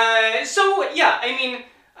 So, yeah, I mean...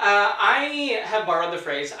 I have borrowed the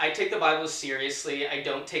phrase, I take the Bible seriously, I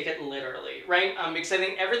don't take it literally, right? Because I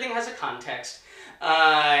think everything has a context.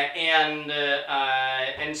 And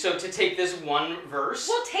so to take this one verse...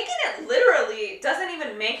 Well, taking it literally doesn't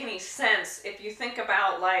even make any sense if you think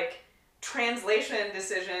about, like, translation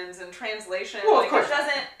decisions and translation. Well, like, of course. It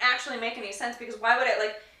doesn't actually make any sense, because why would it,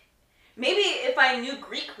 like... Maybe if I knew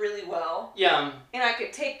Greek really well... Yeah. And I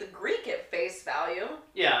could take the Greek at face value...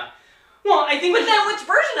 Yeah. Well, I think... But then which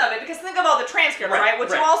version of it? Because think of all the transcripts, right?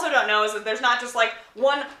 What you also don't know is that there's not just, like,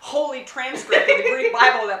 one holy transcript of the Greek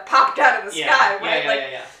Bible that popped out of the sky,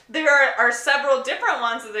 right? There are several different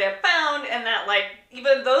ones that they have found, and that, like,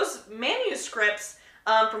 even those manuscripts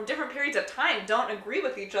from different periods of time don't agree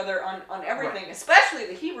with each other on everything, especially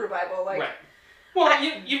the Hebrew Bible. Like, well,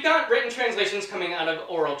 you've got written translations coming out of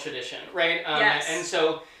oral tradition, right? Yes. And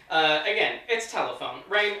so, again, it's telephone,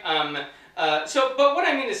 right? But what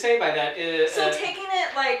I mean to say by that is... So taking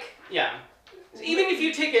it, like... Yeah. Even if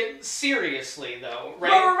you take it seriously, though,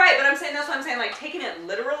 right? Well, right, but that's what I'm saying, like, taking it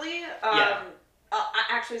literally,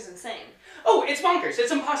 actually is insane. Oh, it's bonkers.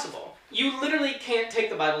 It's impossible. You literally can't take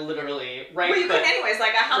the Bible literally, right? Well, you couldn't anyways,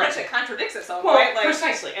 like, how much it contradicts itself, well, right? Like,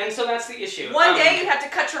 precisely, and so that's the issue. One day you'd have to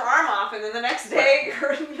cut your arm off, and then the next day,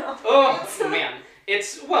 Oh, man.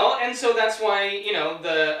 It's, well, and so that's why,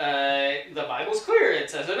 the Bible's clear. It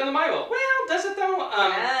says it in the Bible. Well, does it though?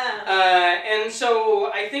 And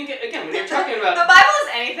so I think, again, when you're talking about... The Bible is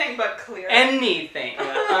anything but clear. Anything.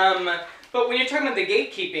 But when you're talking about the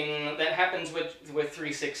gatekeeping that happens with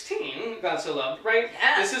 3:16, God so loved, right?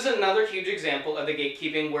 Yeah. This is another huge example of the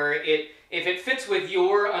gatekeeping where if it fits with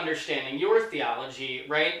your understanding, your theology,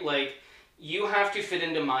 right? Like, you have to fit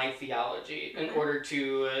into my theology in order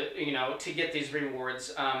to, to get these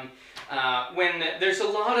rewards. When there's a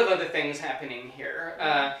lot of other things happening here,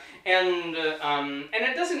 and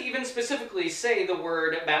it doesn't even specifically say the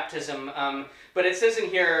word baptism, but it says in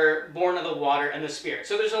here, born of the water and the Spirit.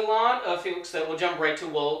 So there's a lot of folks that will jump right to,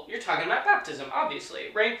 well, you're talking about baptism, obviously,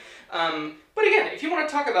 right? But again, if you want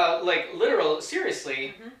to talk about, like, literal,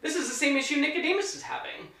 seriously, this is the same issue Nicodemus is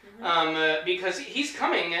having. Because he's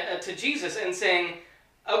coming to Jesus and saying,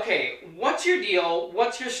 okay, what's your deal?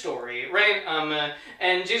 What's your story? Right?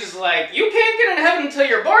 And Jesus is like, you can't get into heaven until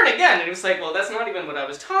you're born again. And he was like, well, that's not even what I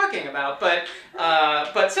was talking about. But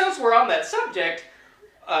since we're on that subject,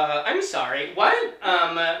 I'm sorry, what?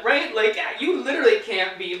 Right? Like, you literally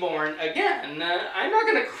can't be born again. I'm not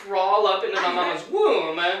going to crawl up into my mama's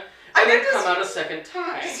womb and then come out a second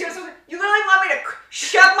time. You literally want me to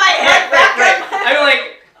shove my head back in my... I'm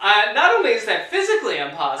like... not only is that physically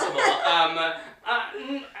impossible, I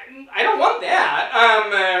don't want that,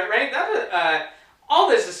 right? All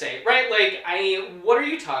this to say, right? Like, what are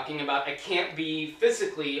you talking about? I can't be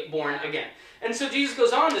physically born again. And so Jesus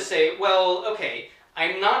goes on to say, well, okay,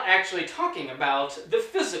 I'm not actually talking about the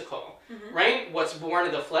physical, right? What's born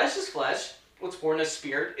of the flesh is flesh. What's born of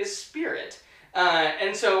spirit is spirit.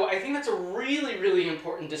 And so I think that's a really, really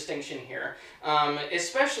important distinction here,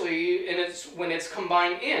 especially when it's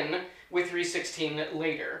combined in with 3:16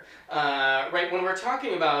 later, right? When we're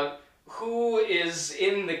talking about who is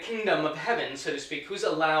in the kingdom of heaven, so to speak, who's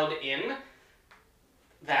allowed in,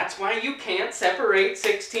 that's why you can't separate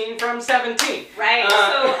 16 from 17. Right.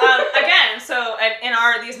 So in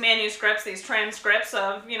these manuscripts, these transcripts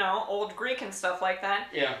of, Old Greek and stuff like that.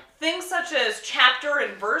 Yeah. Things such as chapter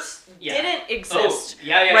and verse didn't exist. Oh,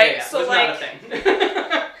 yeah. Right. Yeah. So was like not a thing.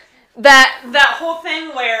 that whole thing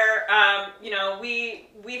where we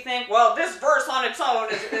think, well, this verse on its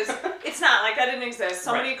Solomon is it's not like that didn't exist.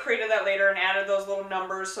 Somebody created that later and added those little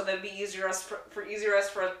numbers so that it'd be easier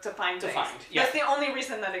for us to find things. Yeah. That's the only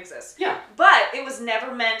reason that exists. Yeah. But it was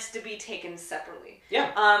never meant to be taken separately.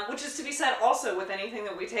 Yeah. Which is to be said also with anything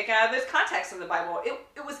that we take out of this context of the Bible. It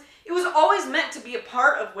was always meant to be a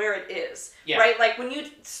part of where it is. Yeah. Right? Like when you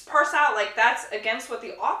parse out, like that's against what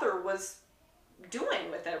the author was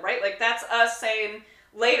doing with it, right? Like that's us saying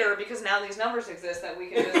later, because now these numbers exist, that we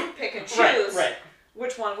can just pick and choose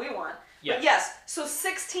which one we want. Yeah. But yes, so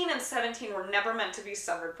 16 and 17 were never meant to be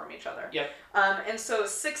severed from each other. Yep. And so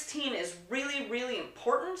 16 is really, really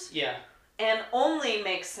important. Yeah. And only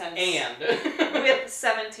makes sense with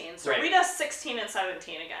 17. So read us 16 and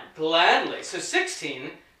 17 again. Gladly. So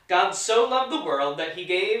 16, God so loved the world that he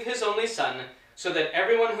gave his only Son, so that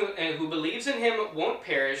everyone who believes in him won't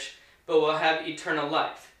perish, but will have eternal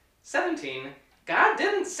life. 17, God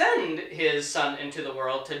didn't send his Son into the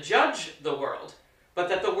world to judge the world, but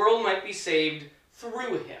that the world might be saved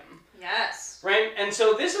through him. Yes. Right? And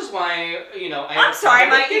so this is why, I'm sorry,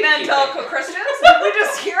 my evangelical Christians, did we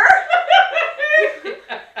just hear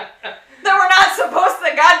that we're not supposed,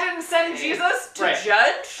 that God didn't send Jesus to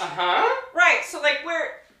judge? Uh-huh. Right, so like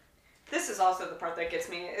this is also the part that gets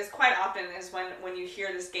me, is quite often is when you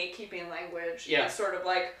hear this gatekeeping language, it's sort of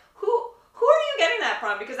like, who are you getting that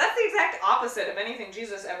from? Because that's the exact opposite of anything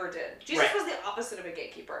Jesus ever did. Jesus was the opposite of a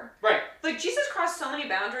gatekeeper. Right. Like, Jesus crossed so many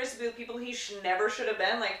boundaries to be the people he never should have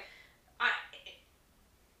been. Like,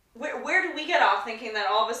 where do we get off thinking that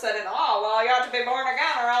all of a sudden, you have to be born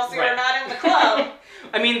again or else you're not in the club?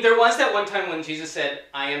 I mean, there was that one time when Jesus said,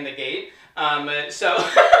 I am the gate. So...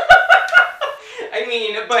 I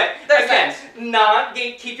mean, but again, not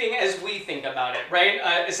gatekeeping as we think about it, right?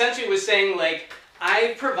 Essentially, it was saying, like,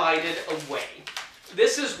 I've provided a way.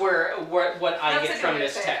 This is what I get from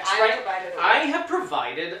this text, right? I have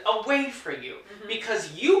provided a way for you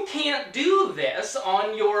because you can't do this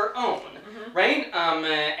on your own, right?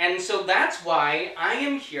 And so that's why I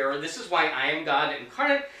am here. This is why I am God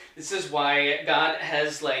incarnate. This is why God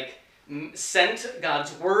has, like, sent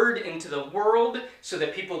God's word into the world so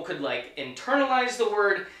that people could, like, internalize the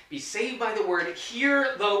word, be saved by the word,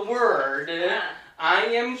 hear the word. Yeah. I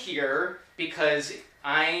am here because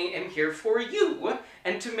I am here for you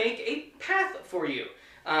and to make a path for you.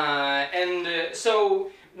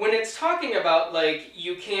 So when it's talking about, like,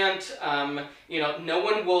 you can't, no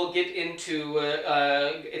one will get into,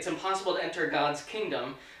 it's impossible to enter God's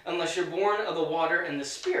kingdom unless you're born of the water and the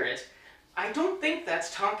Spirit, I don't think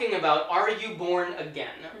that's talking about, are you born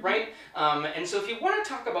again, right? And so if you want to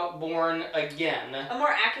talk about born again... A more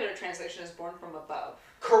accurate translation is born from above.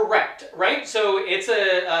 Correct, right? So it's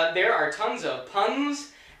there are tons of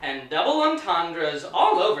puns and double entendres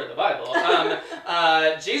all over the Bible.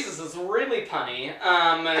 Jesus is really punny.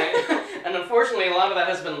 And unfortunately, a lot of that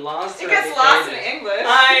has been lost. It gets lost in English.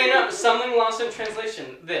 I know, something lost in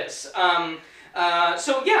translation.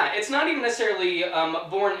 So yeah, it's not even necessarily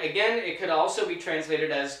born again. It could also be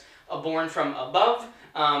translated as born from above.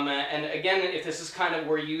 And again, if this is kind of,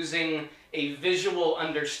 we're using a visual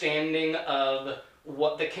understanding of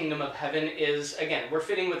what the kingdom of heaven is. Again, we're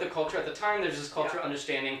fitting with the culture at the time. There's this cultural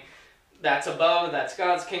understanding. That's above, that's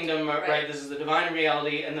God's kingdom, right? This is the divine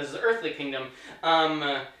reality, and this is the earthly kingdom.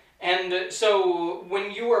 And so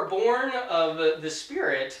when you are born of the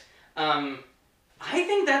Spirit, I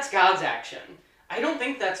think that's God's action. I don't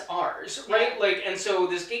think that's ours, right? Like, and so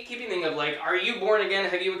this gatekeeping thing of, like, are you born again?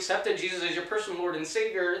 Have you accepted Jesus as your personal Lord and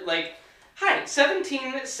Savior? Like, hi,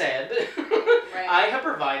 17 said, I have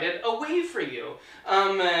provided a way for you.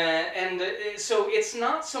 So it's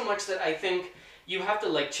not so much that I think you have to,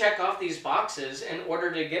 like, check off these boxes in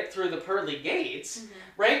order to get through the pearly gates,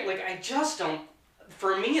 right? Like, I just don't,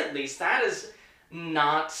 for me at least, that is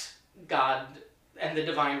not God and the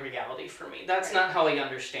divine reality for me. That's not how I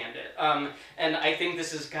understand it. And I think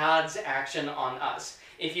this is God's action on us.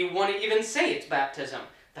 If you want to even say it's baptism,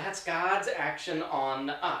 that's God's action on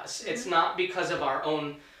us. It's not because of our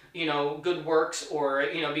own, good works or,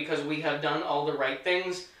 because we have done all the right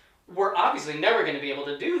things. We're obviously never going to be able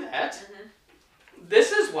to do that.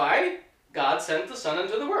 This is why God sent the Son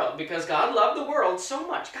into the world, because God loved the world so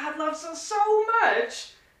much. God loves us so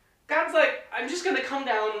much. God's like, I'm just going to come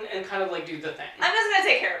down and kind of, like, do the thing. I'm just going to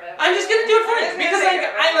take care of it. I'm just going to do it for you. Because, like,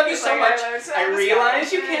 I love you so much. I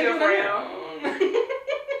realize you can't do it on your own.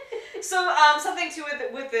 So, something too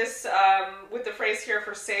with this, with the phrase here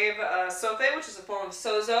for save, sote, which is a form of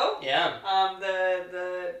sozo. Yeah.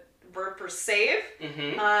 The verb for save.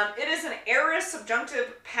 It is an aorist,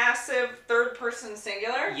 subjunctive, passive, third person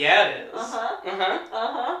singular. Yeah, it is.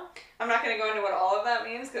 I'm not going to go into what all of that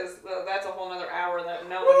means, because that's a whole other hour that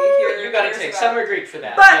nobody hears. you're You gotta curious take about. summer Greek for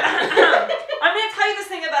that. But Yeah. I'm going to tell you this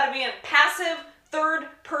thing about it being passive third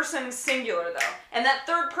person singular, though. And that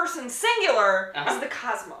third person singular is the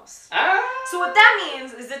cosmos. So what that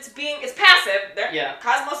means is it's passive.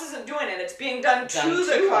 Cosmos isn't doing it. It's being done to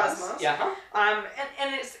the cosmos. Yeah. And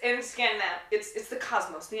it's again that it's the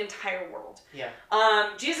cosmos, the entire world. Yeah.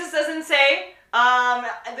 Jesus doesn't say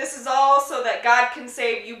this is all so that God can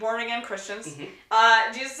save you born again Christians.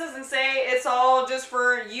 Jesus doesn't say it's all just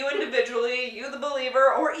for you individually, you the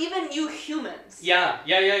believer, or even you humans. Yeah.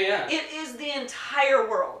 It is the entire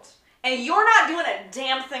world. And you're not doing a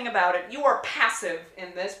damn thing about it. You are passive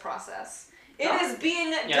in this process. It is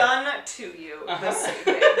being done to you. The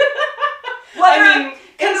saving.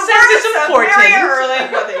 Consent is important. Very early,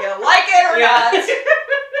 whether you like it or not.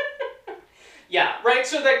 Yeah, right,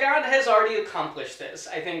 so that God has already accomplished this,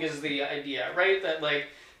 I think is the idea, right? That, like,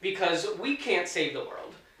 because we can't save the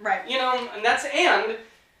world. Right. You know, and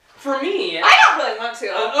for me... I don't really want to.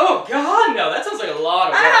 Oh, God, no, that sounds like a lot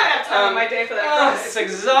of work. I don't have time in my day for that. It's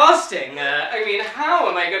exhausting. I mean, how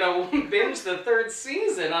am I going to binge the third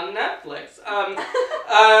season on Netflix?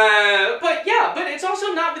 But it's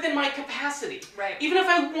also not within my capacity. Right. Even if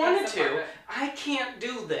I wanted to, I can't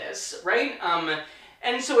do this, right?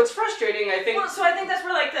 And so it's frustrating, I think. Well, so I think that's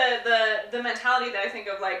where, like, the mentality that I think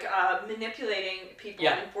of, like, manipulating people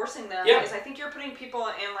and forcing them is I think you're putting people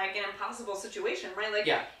in, like, an impossible situation, right? Like,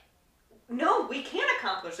 no, we can't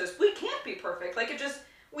accomplish this. We can't be perfect. Like,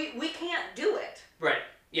 we can't do it. Right,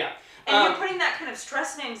 yeah. And you're putting that kind of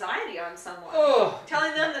stress and anxiety on someone.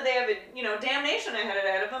 Telling them that they have damnation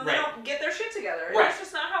ahead of them. They don't get their shit together. Right. That's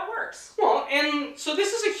just not how it works. Well, and so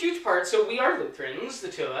this is a huge part. So we are Lutherans, the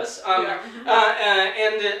two of us.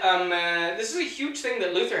 This is a huge thing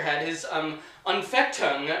that Luther had, his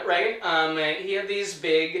Anfechtung, right? He had these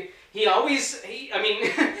big...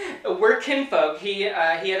 we're kinfolk. He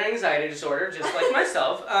had an anxiety disorder, just like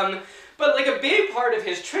myself. But like a big part of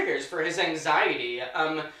his triggers for his anxiety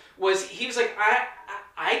was he was like,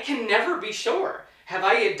 I can never be sure. Have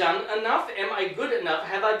I done enough? Am I good enough?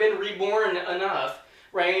 Have I been reborn enough,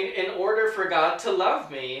 right, in order for God to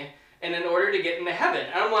love me and in order to get into heaven?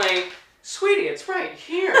 And I'm like, sweetie, it's right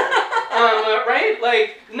here. Right?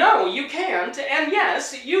 Like, no, you can't. And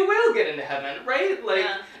yes, you will get into heaven, right? Like,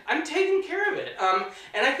 I'm taking care of it.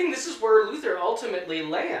 And I think this is where Luther ultimately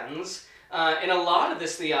lands in a lot of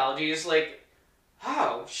this theology is like,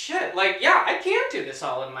 oh, shit, like, yeah, I can't do this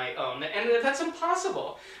all on my own, and that's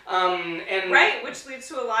impossible. Right, which leads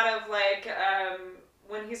to a lot of, like,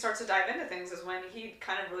 when he starts to dive into things is when he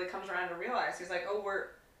kind of really comes around to realize, he's like, oh, we're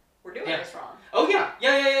doing this wrong. Oh, yeah.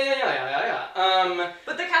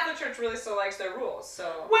 But the Catholic Church really still likes their rules,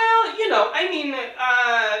 so... Well,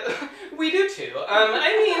 we do too.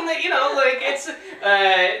 It's...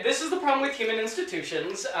 this is the problem with human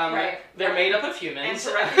institutions. They're made up of humans. And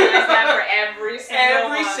to recognize that for every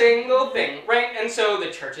single thing, right? And so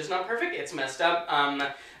the church is not perfect. It's messed up.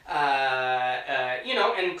 And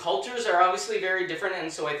cultures are obviously very different,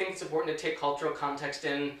 and so I think it's important to take cultural context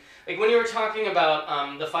in. Like, when you were talking about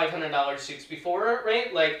the $500 suits before,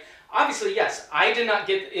 right? Like, obviously, yes, I did not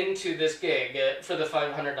get into this gig for the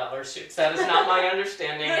 $500 suits. That is not my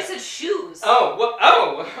understanding. No, I said shoes.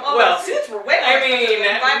 Well, suits were way more expensive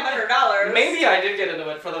than $500. Maybe I did get into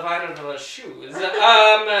it for the $500 shoes.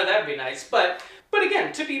 That'd be nice. But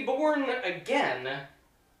again, to be born again...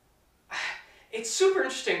 It's super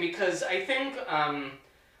interesting because I think,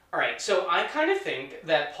 alright, so I kind of think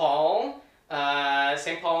that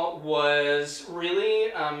St. Paul was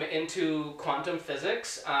really into quantum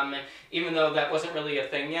physics, even though that wasn't really a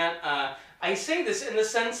thing yet. I say this in the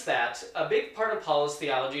sense that a big part of Paul's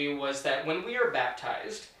theology was that when we are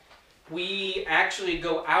baptized, we actually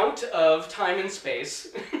go out of time and space,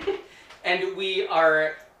 and we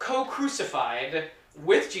are co-crucified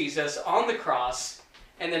with Jesus on the cross.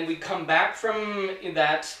 And then we come back from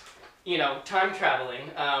that, time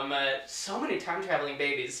traveling. So many time traveling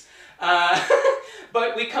babies.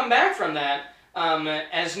 But we come back from that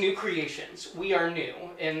as new creations. We are new.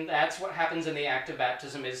 And that's what happens in the act of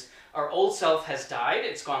baptism is our old self has died,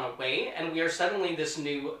 it's gone away, and we are suddenly this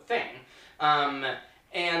new thing. And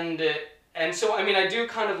so, I do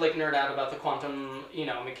kind of like nerd out about the quantum,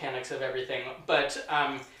 mechanics of everything. But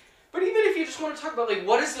even if you just want to talk about, like,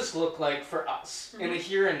 what does this look like for us in the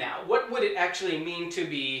here and now? What would it actually mean to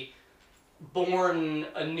be born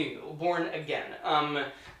anew, born again?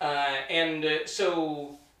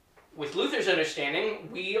 So with Luther's understanding,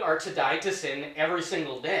 we are to die to sin every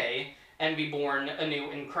single day and be born anew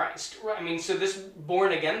in Christ. So this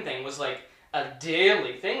born again thing was like a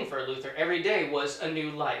daily thing for Luther. Every day was a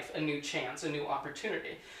new life, a new chance, a new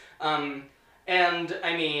opportunity. And,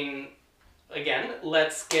 I mean, again,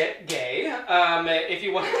 let's get gay. If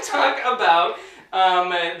you want to talk about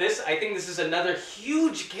this, I think this is another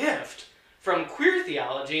huge gift from Queer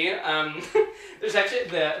Theology. There's actually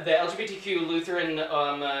the LGBTQ Lutheran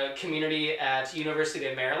community at University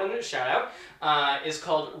of Maryland, shout out, is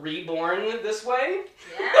called Reborn This Way.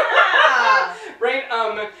 Yeah! Right?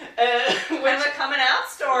 Kind of a coming out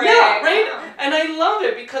story. Yeah, right? Yeah. And I love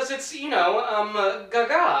it because it's, you know,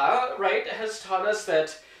 Gaga, right, has taught us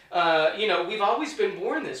that, you know, we've always been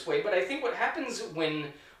born this way, but I think what happens when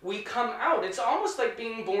we come out, it's almost like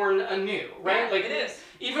being born anew, right? Yeah, like it is.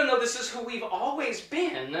 Even though this is who we've always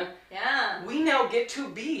been, yeah, we now get to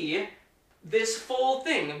be this full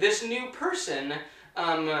thing, this new person,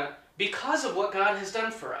 because of what God has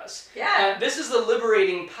done for us. Yeah. This is the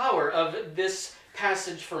liberating power of this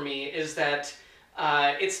passage for me, is that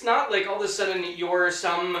it's not like all of a sudden you're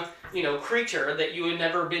some, you know, creature that you had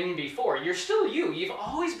never been before. You're still you. You've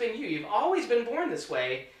always been you. You've always been born this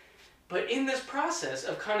way. But in this process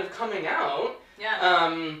of kind of coming out,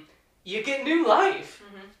 you get new life.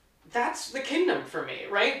 Mm-hmm. That's the kingdom for me,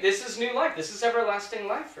 right? This is new life. This is everlasting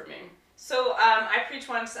life for me. So I preached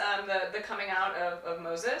once the coming out of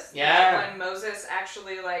Moses. Yeah. When Moses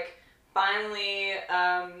actually, like, finally,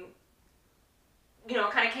 you know,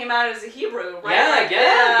 kind of came out as a Hebrew, right? Yeah, like,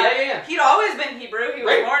 yeah. He'd always been Hebrew. He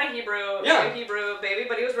was right. born a Hebrew, yeah. a Hebrew baby,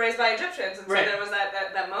 but he was raised by Egyptians. And so right. there was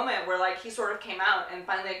that moment where, like, he sort of came out and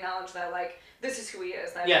finally acknowledged that, like, this is who he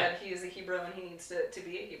is, that he is a Hebrew and he needs to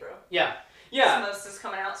be a Hebrew. Yeah. Yeah. It's Moses'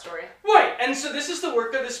 coming out story. Right, and so this is the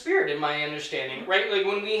work of the Spirit, in my understanding, right? Like,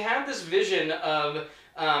 when we have this vision of,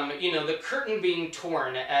 you know, the curtain being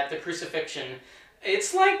torn at the crucifixion,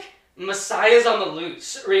 it's like Messiah's on the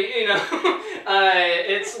loose, right? You know,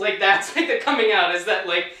 it's like, that's like the coming out, is that,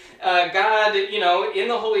 like, God, you know, in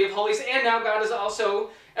the Holy of Holies, and now God is also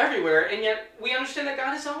everywhere, and yet we understand that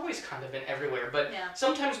God has always kind of been everywhere, but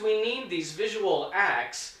sometimes we need these visual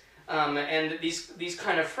acts and these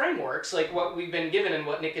kind of frameworks, like what we've been given and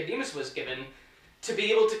what Nicodemus was given, to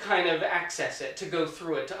be able to kind of access it, to go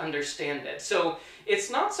through it, to understand it. So it's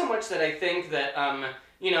not so much that I think that,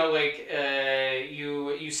 you know, like,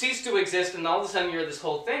 you cease to exist and all of a sudden you're this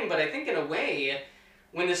whole thing, but I think in a way,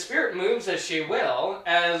 when the Spirit moves as she will,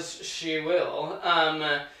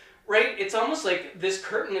 right, it's almost like this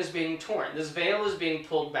curtain is being torn, this veil is being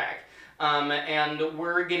pulled back. And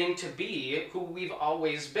we're getting to be who we've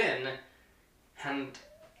always been. And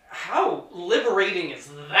how liberating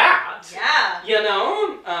is that? Yeah. You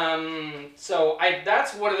know? So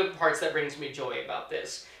that's one of the parts that brings me joy about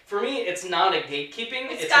this. For me, it's not a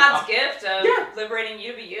gatekeeping. It's God's gift of liberating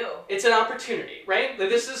you to be you. It's an opportunity, right?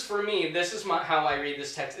 This is, for me, this is how I read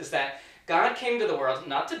this text, is that God came to the world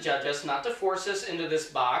not to judge us, not to force us into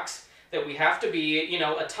this box, that we have to be, you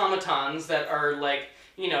know, automatons that are like,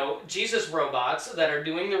 you know, Jesus robots that are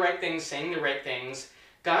doing the right things, saying the right things.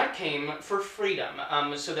 God came for freedom,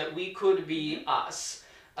 so that we could be us.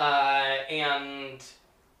 And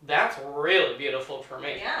that's really beautiful for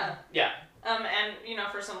me. Yeah. Yeah. And, you know,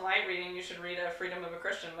 for some light reading, you should read Freedom of a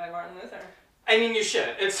Christian by Martin Luther. I mean, you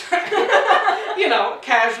should. It's, you know,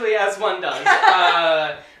 casually as one does.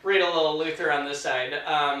 Read a little Luther on this side.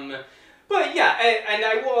 But yeah, and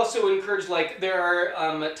I will also encourage, like, there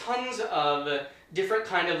are tons of different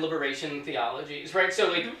kind of liberation theologies, right?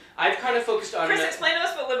 So, like, I've kind of focused on... Chris, explain to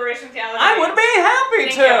us what liberation theology is. I would be happy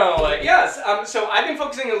to! You. Yes, so I've been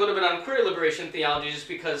focusing a little bit on queer liberation theology just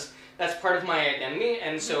because that's part of my identity,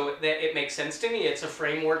 and so that it makes sense to me. It's a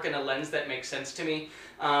framework and a lens that makes sense to me.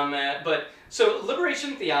 But so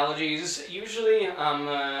liberation theologies usually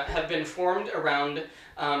have been formed around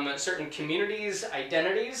certain communities,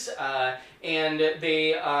 identities, and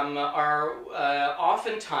they are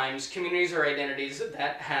oftentimes communities or identities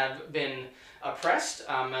that have been oppressed,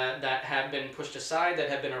 that have been pushed aside, that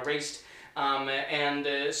have been erased.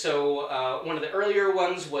 So one of the earlier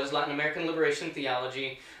ones was Latin American liberation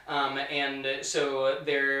theology, and so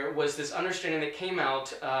there was this understanding that came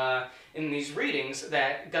out in these readings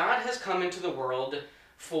that God has come into the world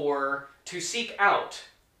to seek out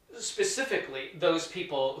specifically those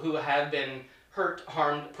people who have been hurt,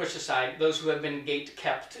 harmed, pushed aside, those who have been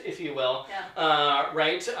gate-kept, if you will,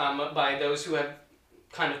 right, by those who have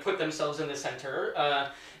kind of put themselves in the center,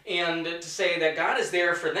 and to say that God is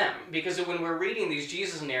there for them, because when we're reading these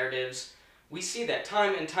Jesus narratives, we see that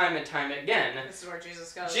time and time and time again. This is where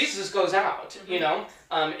Jesus goes. Jesus goes out, you know.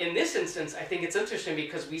 In this instance, I think it's interesting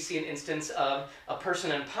because we see an instance of a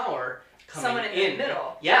person in power coming Someone in the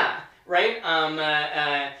middle. Yeah, right?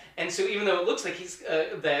 And so even though it looks like he's,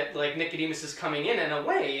 that like Nicodemus is coming in a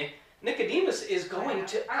way, Nicodemus is going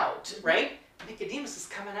to out, right? Nicodemus is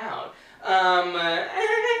coming out.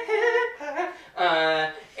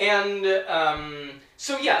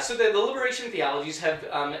 So the liberation theologies have,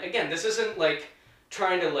 again, this isn't like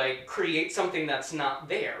trying to like create something that's not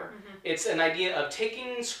there. Mm-hmm. It's an idea of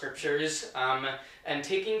taking scriptures and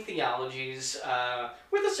taking theologies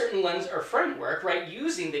with a certain lens or framework, right?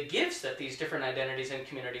 Using the gifts that these different identities and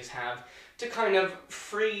communities have to kind of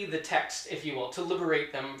free the text, if you will, to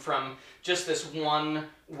liberate them from just this one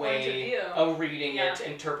way of reading it,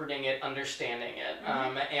 interpreting it, understanding it.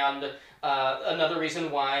 Mm-hmm. Another reason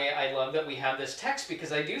why I love that we have this text,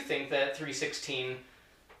 because I do think that 3:16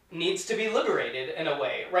 needs to be liberated in a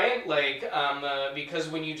way, right? Like, because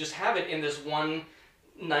when you just have it in this one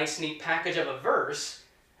nice, neat package of a verse,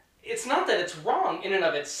 it's not that it's wrong in and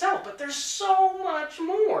of itself, but there's so much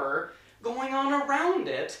more going on around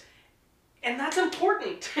it. And that's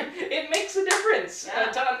important. It makes a difference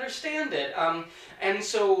to understand it. I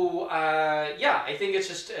think it's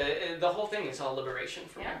just, the whole thing is all liberation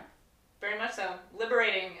for me. Very much so.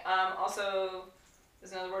 Liberating. Also,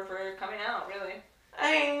 is another word for coming out, really.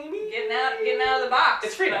 Getting out of the box.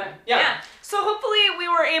 It's freedom. So hopefully we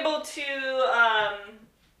were able to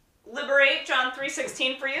liberate John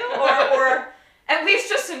 3:16 for you, or at least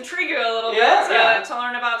just intrigue you a little bit to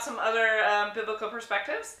learn about some other biblical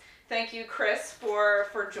perspectives. Thank you, Chris,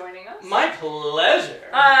 for joining us. My pleasure.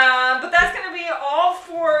 But that's going to be all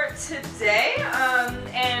for today.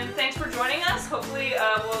 And thanks for joining us. Hopefully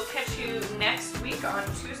we'll catch you next week on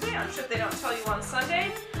Tuesday on Shit They Don't Tell You on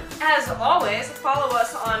Sunday. As always, follow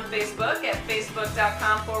us on Facebook at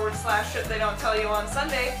facebook.com/Shit They Don't Tell You on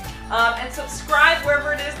Sunday. And subscribe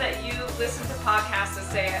wherever it is that you listen to podcasts to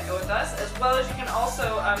stay with us, as well as you can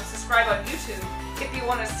also subscribe on YouTube if you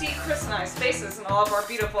want to see Chris and I's faces and all of our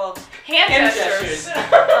beautiful hand gestures.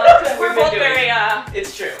 Because we're both very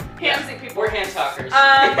it's true. handsy people. We're hand talkers.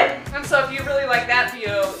 And so if you really like that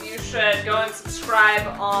view, you should go and subscribe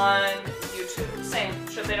on YouTube. Same,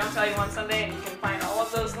 Shit They Don't Tell You on Sunday, and you can find all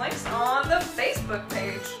of those links on the Facebook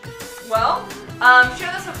page. Well,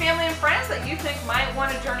 share this with family and friends that you think might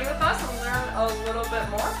want to journey with us and learn a little bit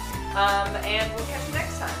more. And we'll catch you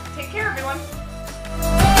next time. Take care, everyone.